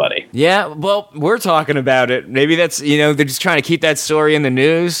to somebody. Yeah, well, we're talking about it. Maybe that's, they're just trying to keep that story in the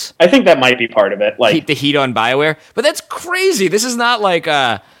news. I think that might be part of it. Like, keep the heat on BioWare. But that's crazy. This is not like,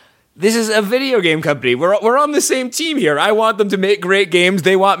 this is a video game company. We're on the same team here. I want them to make great games.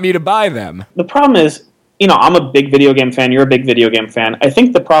 They want me to buy them. The problem is, I'm a big video game fan. You're a big video game fan. I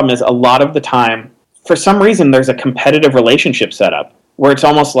think the problem is a lot of the time, for some reason, there's a competitive relationship set up where it's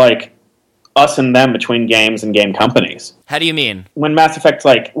almost like us and them between games and game companies. How do you mean? When Mass Effect,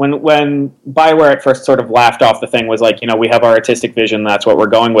 when BioWare at first sort of laughed off the thing, was like, we have our artistic vision, that's what we're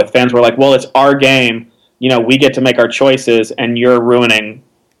going with. Fans were like, well, it's our game, we get to make our choices, and you're ruining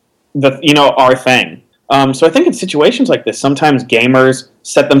our thing. So I think in situations like this, sometimes gamers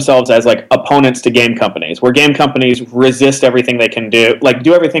set themselves as like opponents to game companies, where game companies resist everything they can do,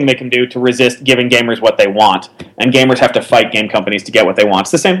 do everything they can do to resist giving gamers what they want, and gamers have to fight game companies to get what they want.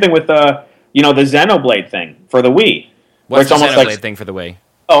 It's the same thing with the Xenoblade thing for the Wii. What's the Xenoblade thing for the Wii?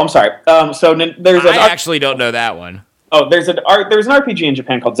 Oh, I'm sorry. I actually don't know that one. Oh, there's an RPG in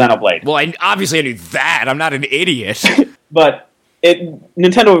Japan called Xenoblade. Well, obviously I knew that. I'm not an idiot. But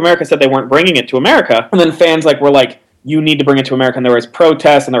Nintendo of America said they weren't bringing it to America, and then fans were like, you need to bring it to America, and there was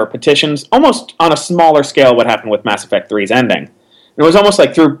protests and there were petitions, almost on a smaller scale what happened with Mass Effect 3's ending. It was almost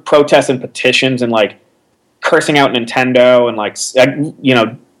like through protests and petitions and cursing out Nintendo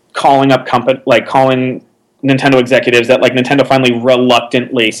and calling Nintendo executives that Nintendo finally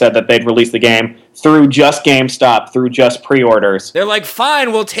reluctantly said that they'd release the game through just GameStop, through just pre-orders. They're like,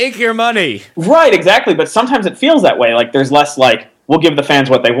 fine, we'll take your money. Right, exactly, but sometimes it feels that way. There's less we'll give the fans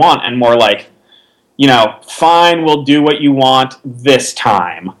what they want, and more fine, we'll do what you want this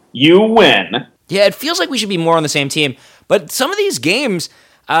time. You win. Yeah, it feels like we should be more on the same team, but some of these games,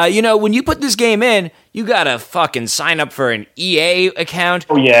 When you put this game in, you gotta fucking sign up for an EA account.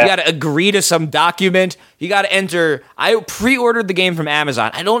 Oh, yeah. You gotta agree to some document. You gotta enter. I pre-ordered the game from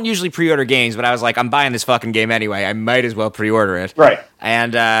Amazon. I don't usually pre-order games, but I was like, I'm buying this fucking game anyway. I might as well pre-order it. Right.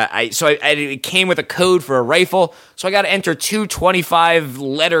 And it came with a code for a rifle, so I gotta enter 2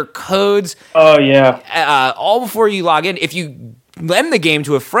 25-letter codes. Oh, yeah. All before you log in. If you lend the game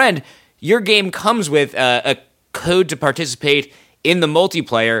to a friend, your game comes with a code to participate in the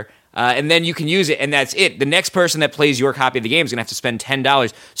multiplayer, and then you can use it, and that's it. The next person that plays your copy of the game is going to have to spend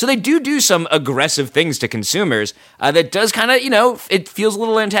 $10. So they do some aggressive things to consumers that does kind of, it feels a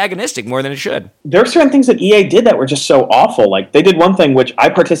little antagonistic more than it should. There are certain things that EA did that were just so awful. Like, they did one thing which I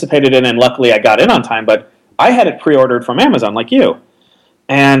participated in, and luckily I got in on time, but I had it pre-ordered from Amazon, like you.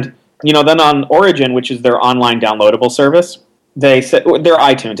 And, then on Origin, which is their online downloadable service, they said, their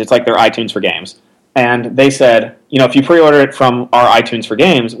iTunes, it's like their iTunes for games. And they said, if you pre-order it from our iTunes for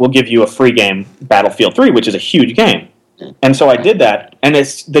games, we'll give you a free game, Battlefield 3, which is a huge game. And so I did that, and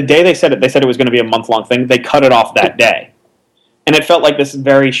it's the day they said it was going to be a month-long thing. They cut it off that day. And it felt like this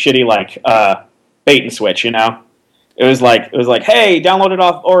very shitty, bait and switch, It was like, hey, download it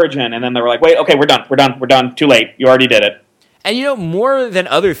off Origin. And then they were like, wait, okay, we're done. Too late. You already did it. And more than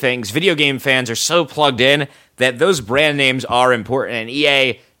other things, video game fans are so plugged in that those brand names are important, and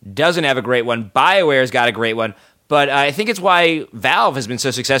EA doesn't have a great one. BioWare's got a great one. But I think it's why Valve has been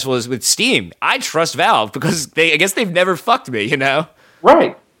so successful is with Steam. I trust Valve because I guess they've never fucked me,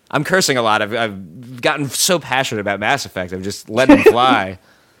 Right. I'm cursing a lot. I've gotten so passionate about Mass Effect. I'm just letting them fly.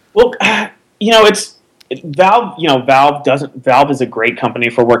 Well, it's Valve. Valve is a great company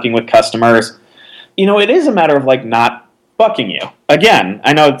for working with customers. It is a matter of not fucking you. Again,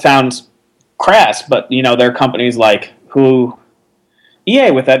 I know it sounds crass, but there are companies who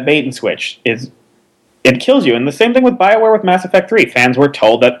EA with that bait and switch it kills you. And the same thing with BioWare with Mass Effect 3. Fans were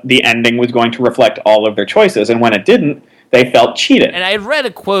told that the ending was going to reflect all of their choices, and when it didn't, they felt cheated. And I had read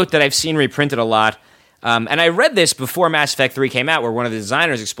a quote that I've seen reprinted a lot, and I read this before Mass Effect 3 came out, where one of the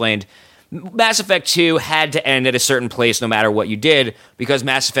designers explained Mass Effect 2 had to end at a certain place no matter what you did, because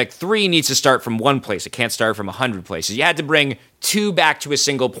Mass Effect 3 needs to start from one place. It can't start from 100 places. You had to bring 2 back to a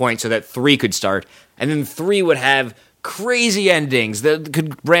single point so that 3 could start, and then 3 would have crazy endings that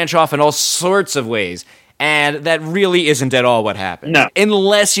could branch off in all sorts of ways, and that really isn't at all what happened. No.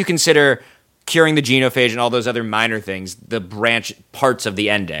 Unless you consider curing the genophage and all those other minor things, the branch parts of the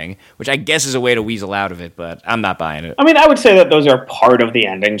ending, which I guess is a way to weasel out of it, but I'm not buying it. I mean, I would say that those are part of the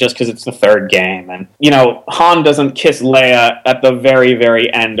ending just because it's the third game, and, Han doesn't kiss Leia at the very,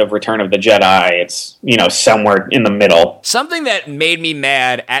 very end of Return of the Jedi. It's, somewhere in the middle. Something that made me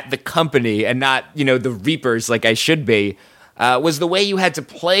mad at the company and not, the Reapers like I should be, was the way you had to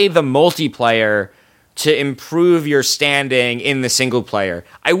play the multiplayer to improve your standing in the single player.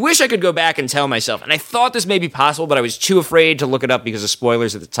 I wish I could go back and tell myself, and I thought this may be possible, but I was too afraid to look it up because of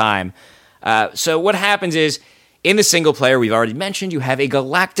spoilers at the time. So what happens is, in the single player, we've already mentioned, you have a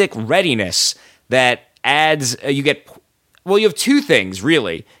galactic readiness that adds, you have 2 things,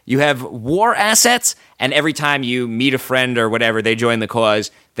 really. You have war assets, and every time you meet a friend or whatever, they join the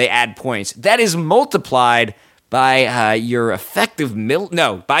cause, they add points. That is multiplied by your effective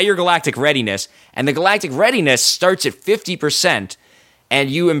by your galactic readiness, and the galactic readiness starts at 50%, and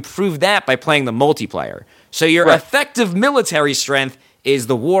you improve that by playing the multiplayer. So your effective military strength is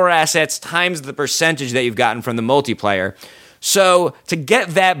the war assets times the percentage that you've gotten from the multiplayer. So to get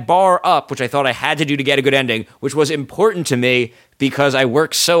that bar up, which I thought I had to do to get a good ending, which was important to me because I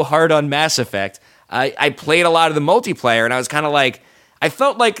worked so hard on Mass Effect, I played a lot of the multiplayer, and I was kind of like, I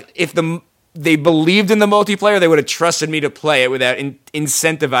felt like if they believed in the multiplayer, they would have trusted me to play it without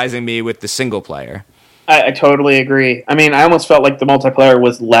incentivizing me with the single player. I totally agree. I mean, I almost felt like the multiplayer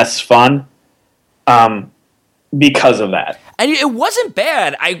was less fun because of that. And it wasn't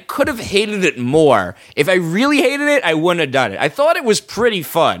bad. I could have hated it more. If I really hated it, I wouldn't have done it. I thought it was pretty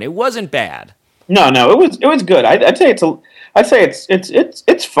fun. It wasn't bad. No, it was good. I'd say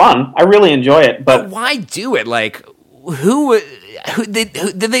it's fun. I really enjoy it. But why do it? Who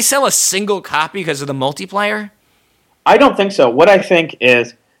did they sell a single copy because of the multiplayer? I don't think so. What I think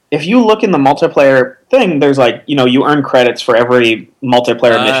is, if you look in the multiplayer thing, there's you earn credits for every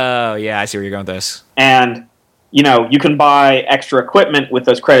multiplayer mission. Oh, yeah, I see where you're going with this. And, you can buy extra equipment with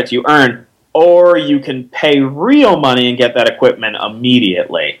those credits you earn, or you can pay real money and get that equipment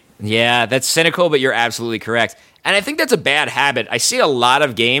immediately. Yeah, that's cynical, but you're absolutely correct. And I think that's a bad habit. I see a lot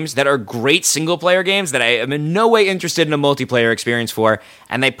of games that are great single-player games that I am in no way interested in a multiplayer experience for,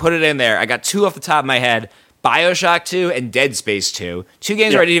 and they put it in there. I got 2 off the top of my head, BioShock 2 and Dead Space 2. 2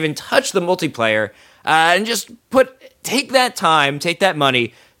 games where I didn't even touch the multiplayer, and just take that time, take that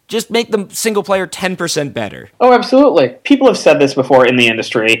money, just make the single player 10% better. Oh, absolutely. People have said this before in the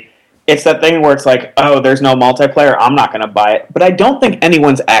industry. It's that thing where it's like, oh, there's no multiplayer, I'm not going to buy it. But I don't think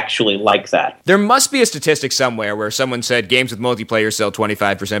anyone's actually like that. There must be a statistic somewhere where someone said games with multiplayer sell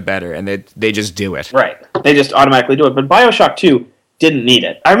 25% better, and they just do it. Right. They just automatically do it. But BioShock 2 didn't need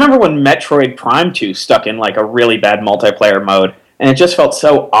it. I remember when Metroid Prime 2 stuck in like a really bad multiplayer mode, and it just felt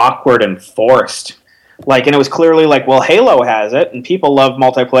so awkward and forced. Like, and it was clearly like, well, Halo has it, and people love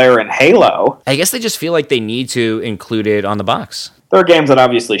multiplayer in Halo. I guess they just feel like they need to include it on the box. There are games that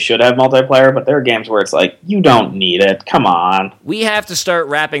obviously should have multiplayer, but there are games where it's like, you don't need it. Come on. We have to start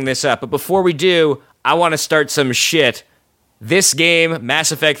wrapping this up, but before we do, I want to start some shit. This game,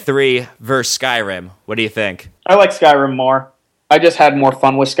 Mass Effect 3 versus Skyrim. What do you think? I like Skyrim more. I just had more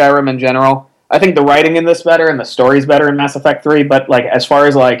fun with Skyrim in general. I think the writing in this better and the story's better in Mass Effect 3, but like as far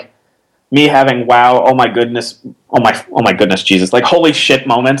as like me having wow, oh my goodness, Jesus, like holy shit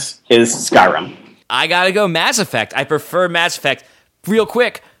moments is Skyrim. I gotta go Mass Effect. I prefer Mass Effect. Real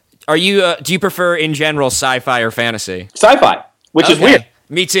quick, do you prefer in general sci-fi or fantasy? Sci-fi, which is weird.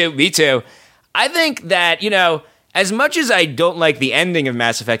 Me too. I think that, as much as I don't like the ending of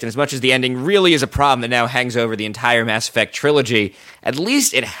Mass Effect, and as much as the ending really is a problem that now hangs over the entire Mass Effect trilogy, at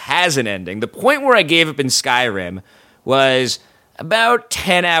least it has an ending. The point where I gave up in Skyrim was about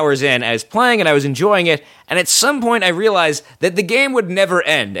 10 hours in. I was playing and I was enjoying it, and at some point I realized that the game would never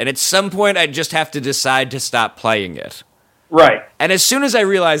end, and at some point I'd just have to decide to stop playing it. Right. And as soon as I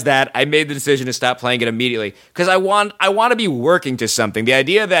realized that, I made the decision to stop playing it immediately, because I want to be working to something. The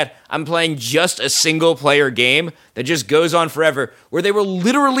idea that I'm playing just a single-player game that just goes on forever, where they will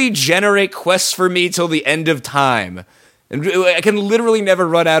literally generate quests for me till the end of time, and I can literally never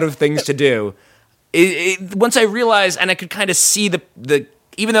run out of things to do. Once I realized, and I could kind of see the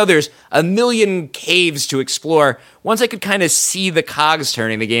even though there's a million caves to explore, once I could kind of see the cogs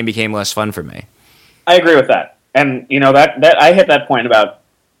turning, the game became less fun for me. I agree with that. And, that I hit that point about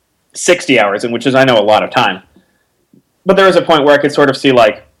 60 hours, in which is, I know, a lot of time. But there was a point where I could sort of see,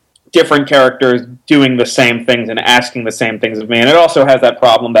 like, different characters doing the same things and asking the same things of me. And it also has that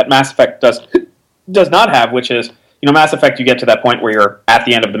problem that Mass Effect does not have, which is, Mass Effect, you get to that point where you're at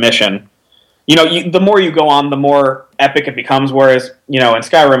the end of the mission. The more you go on, the more epic it becomes, whereas, in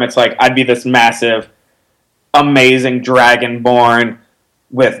Skyrim, it's like, I'd be this massive, amazing dragonborn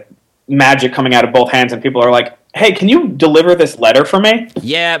with magic coming out of both hands, and people are like, hey, can you deliver this letter for me?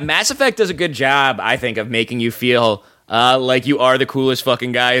 Yeah, Mass Effect does a good job, I think, of making you feel like you are the coolest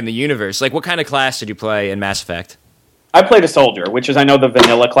fucking guy in the universe. Like, what kind of class did you play in Mass Effect? I played a soldier, which is, I know, the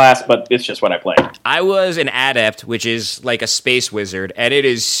vanilla class, but it's just what I played. I was an adept, which is like a space wizard, and it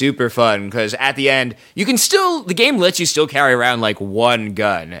is super fun, because at the end, the game lets you still carry around like one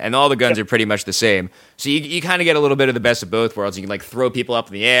gun, and all the guns are pretty much the same. So you kind of get a little bit of the best of both worlds. You can like throw people up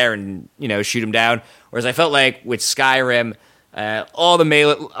in the air and, shoot them down. Whereas I felt like with Skyrim, all the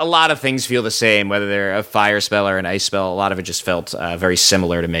melee, a lot of things feel the same, whether they're a fire spell or an ice spell. A lot of it just felt very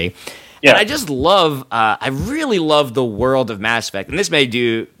similar to me. Yeah. And I just I really love the world of Mass Effect. And this may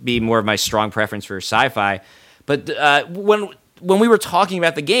be more of my strong preference for sci-fi. But when we were talking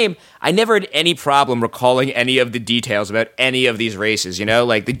about the game, I never had any problem recalling any of the details about any of these races.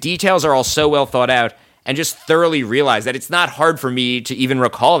 Like the details are all so well thought out, and just thoroughly realized that it's not hard for me to even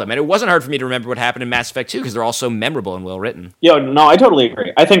recall them. And it wasn't hard for me to remember what happened in Mass Effect 2, because they're all so memorable and well written. No, I totally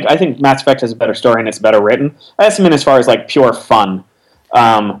agree. I think Mass Effect has a better story and it's better written. I just mean as far as like pure fun.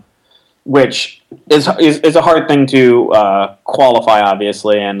 Which is a hard thing to qualify,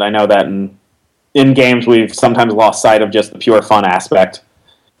 obviously, and I know that in games we've sometimes lost sight of just the pure fun aspect.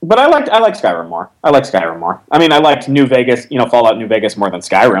 But I like Skyrim more. I mean, I liked New Vegas, Fallout New Vegas more than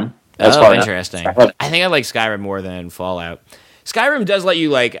Skyrim. Interesting. I think I like Skyrim more than Fallout. Skyrim does let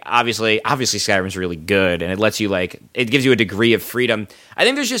you, like, obviously Skyrim's really good, and it lets you, like, it gives you a degree of freedom. I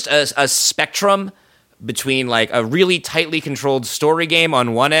think there's just a spectrum between like a really tightly controlled story game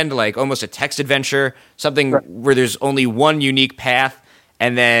on one end, like almost a text adventure, something where there's only one unique path,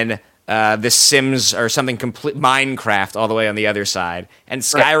 and then The Sims or something complete, Minecraft all the way on the other side. And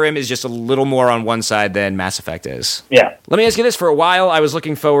Skyrim is just a little more on one side than Mass Effect is. Yeah. Let me ask you this. For a while, I was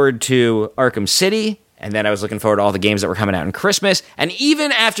looking forward to Arkham City, and then I was looking forward to all the games that were coming out in Christmas. And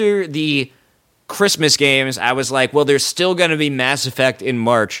even after the Christmas games, I was like, well, there's still going to be Mass Effect in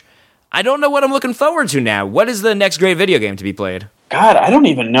March. I don't know what I'm looking forward to now. What is the next great video game to be played? God, I don't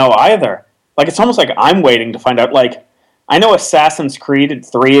even know either. Like, it's almost like I'm waiting to find out. Like, I know Assassin's Creed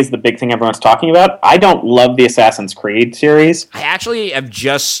 3 is the big thing everyone's talking about. I don't love the Assassin's Creed series. I actually have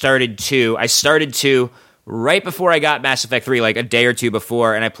just started 2. I started 2 right before I got Mass Effect 3, like a day or two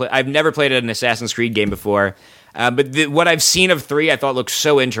before, and I've never played an Assassin's Creed game before. But what I've seen of 3, I thought looked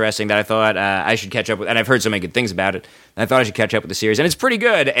so interesting that I thought I should catch up with, and I've heard so many good things about it, and I thought I should catch up with the series. And it's pretty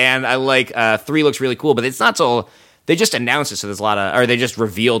good, and I like 3 looks really cool, but it's not so... They just announced it, so there's a lot of... Or they just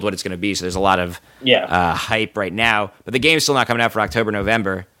revealed what it's going to be, so there's a lot of hype right now. But the game's still not coming out for October,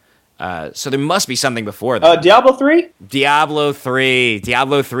 November. So there must be something before that. Diablo 3? Diablo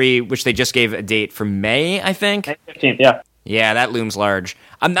 3, which they just gave a date for May, I think? May 15th, yeah. Yeah, that looms large.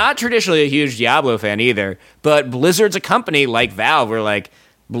 I'm not traditionally a huge Diablo fan either, but Blizzard's a company like Valve, where like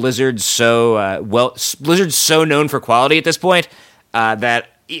Blizzard's so known for quality at this point that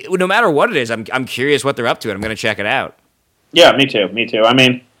no matter what it is, I'm curious what they're up to, and I'm going to check it out. Yeah, me too. I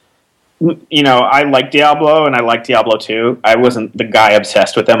mean, you know, I like Diablo, and I like Diablo 2. I wasn't the guy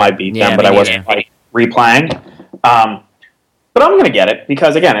obsessed with them. I beat them, but I wasn't like replaying. But I'm going to get it,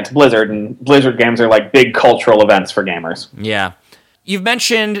 because, again, it's Blizzard, and Blizzard games are like big cultural events for gamers. Yeah. You've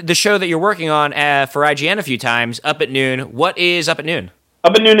mentioned the show that you're working on for IGN a few times, Up at Noon. What is Up at Noon?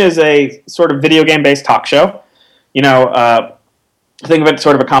 Up at Noon is a sort of video game-based talk show. You know, think of it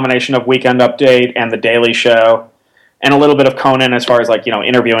sort of a combination of Weekend Update and The Daily Show, and a little bit of Conan as far as, like, you know,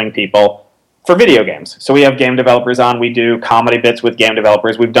 interviewing people for video games. So we have game developers on. We do comedy bits with game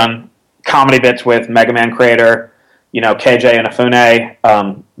developers. We've done comedy bits with Mega Man creator, you know, KJ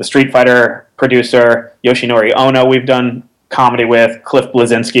Inafune, the Street Fighter producer, Yoshinori Ono, we've done comedy with. Cliff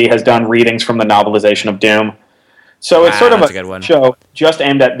Bleszinski has done readings from the novelization of Doom. So it's sort of a show just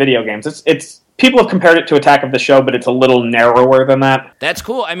aimed at video games. It's people have compared it to Attack of the Show, but it's a little narrower than that. That's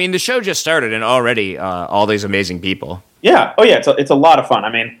cool. I mean, the show just started, and already all these amazing people. Yeah. Oh, yeah. It's a lot of fun.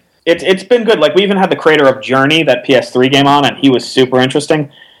 I mean, it's been good. Like, we even had the creator of Journey, that PS3 game, on, and he was super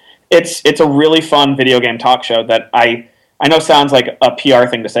interesting. It's a really fun video game talk show that I know sounds like a PR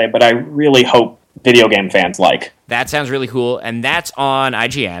thing to say, but I really hope video game fans like. That sounds really cool, and that's on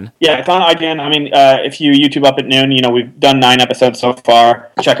IGN. Yeah, it's on IGN. I mean, if you YouTube Up at Noon, you know, we've done 9 episodes so far.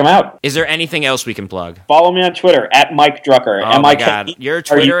 Check them out. Is there anything else we can plug? Follow me on Twitter at Mike Drucker. Oh my God, your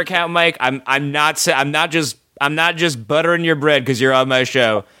Twitter account, Mike. I'm not just buttering your bread because you're on my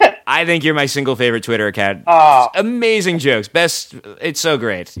show. I think you're my single favorite Twitter account. Amazing jokes. Best. It's so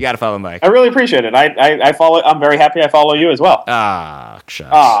great. You got to follow Mike. I really appreciate it. I follow. I'm very happy I follow you as well.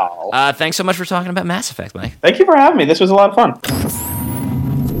 Shucks. Thanks so much for talking about Mass Effect, Mike. Thank you for having me. This was a lot of fun.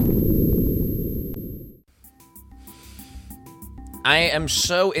 I am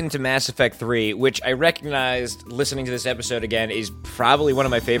so into Mass Effect 3, which I recognized listening to this episode again is probably one of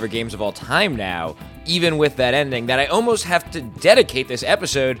my favorite games of all time now, even with that ending, that I almost have to dedicate this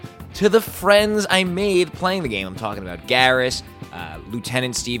episode to the friends I made playing the game. I'm talking about Garrus,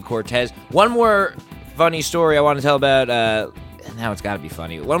 Lieutenant Steve Cortez. One more funny story I want to tell about, now it's got to be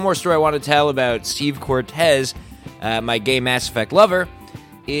funny. One more story I want to tell about Steve Cortez, my gay Mass Effect lover,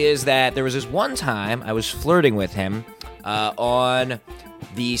 is that there was this one time I was flirting with him on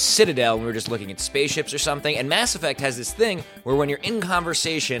the Citadel, and we were just looking at spaceships or something, and Mass Effect has this thing where when you're in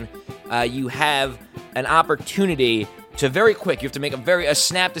conversation, you have an opportunity to very quick, you have to make a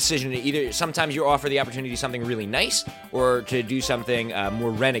snap decision to either, sometimes you offer the opportunity to do something really nice, or to do something more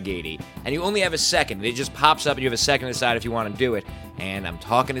renegade-y, and you only have a second. It just pops up, and you have a second to decide if you want to do it, and I'm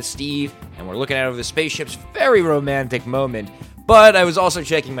talking to Steve, and we're looking out over the spaceships, very romantic moment, but I was also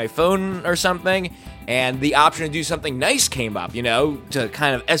checking my phone or something, and the option to do something nice came up, you know, to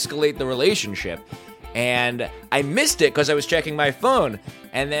kind of escalate the relationship. And I missed it because I was checking my phone.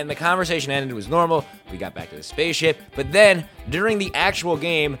 And then the conversation ended, it was normal. We got back to the spaceship. But then, during the actual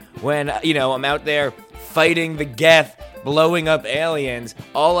game, when, you know, I'm out there fighting the Geth, blowing up aliens,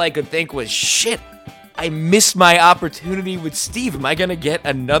 all I could think was, shit, I missed my opportunity with Steve. Am I going to get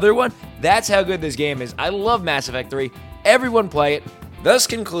another one? That's how good this game is. I love Mass Effect 3. Everyone play it. Thus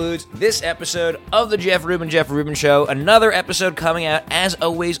concludes this episode of the Jeff Rubin Show. Another episode coming out, as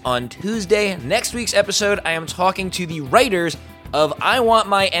always, on Tuesday. Next week's episode, I am talking to the writers of I Want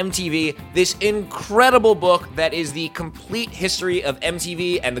My MTV, this incredible book that is the complete history of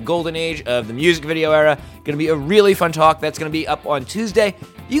MTV and the golden age of the music video era. Going to be a really fun talk. That's going to be up on Tuesday.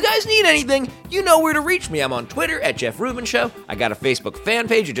 You guys need anything, you know where to reach me. I'm on Twitter at Jeff Rubin Show. I got a Facebook fan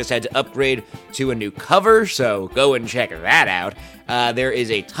page. You just had to upgrade to a new cover, so go and check that out. There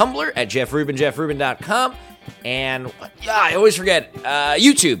is a Tumblr at jeffrubin.com. And I always forget,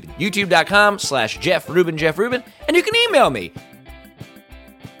 YouTube, youtube.com/Jeff Rubin. And you can email me,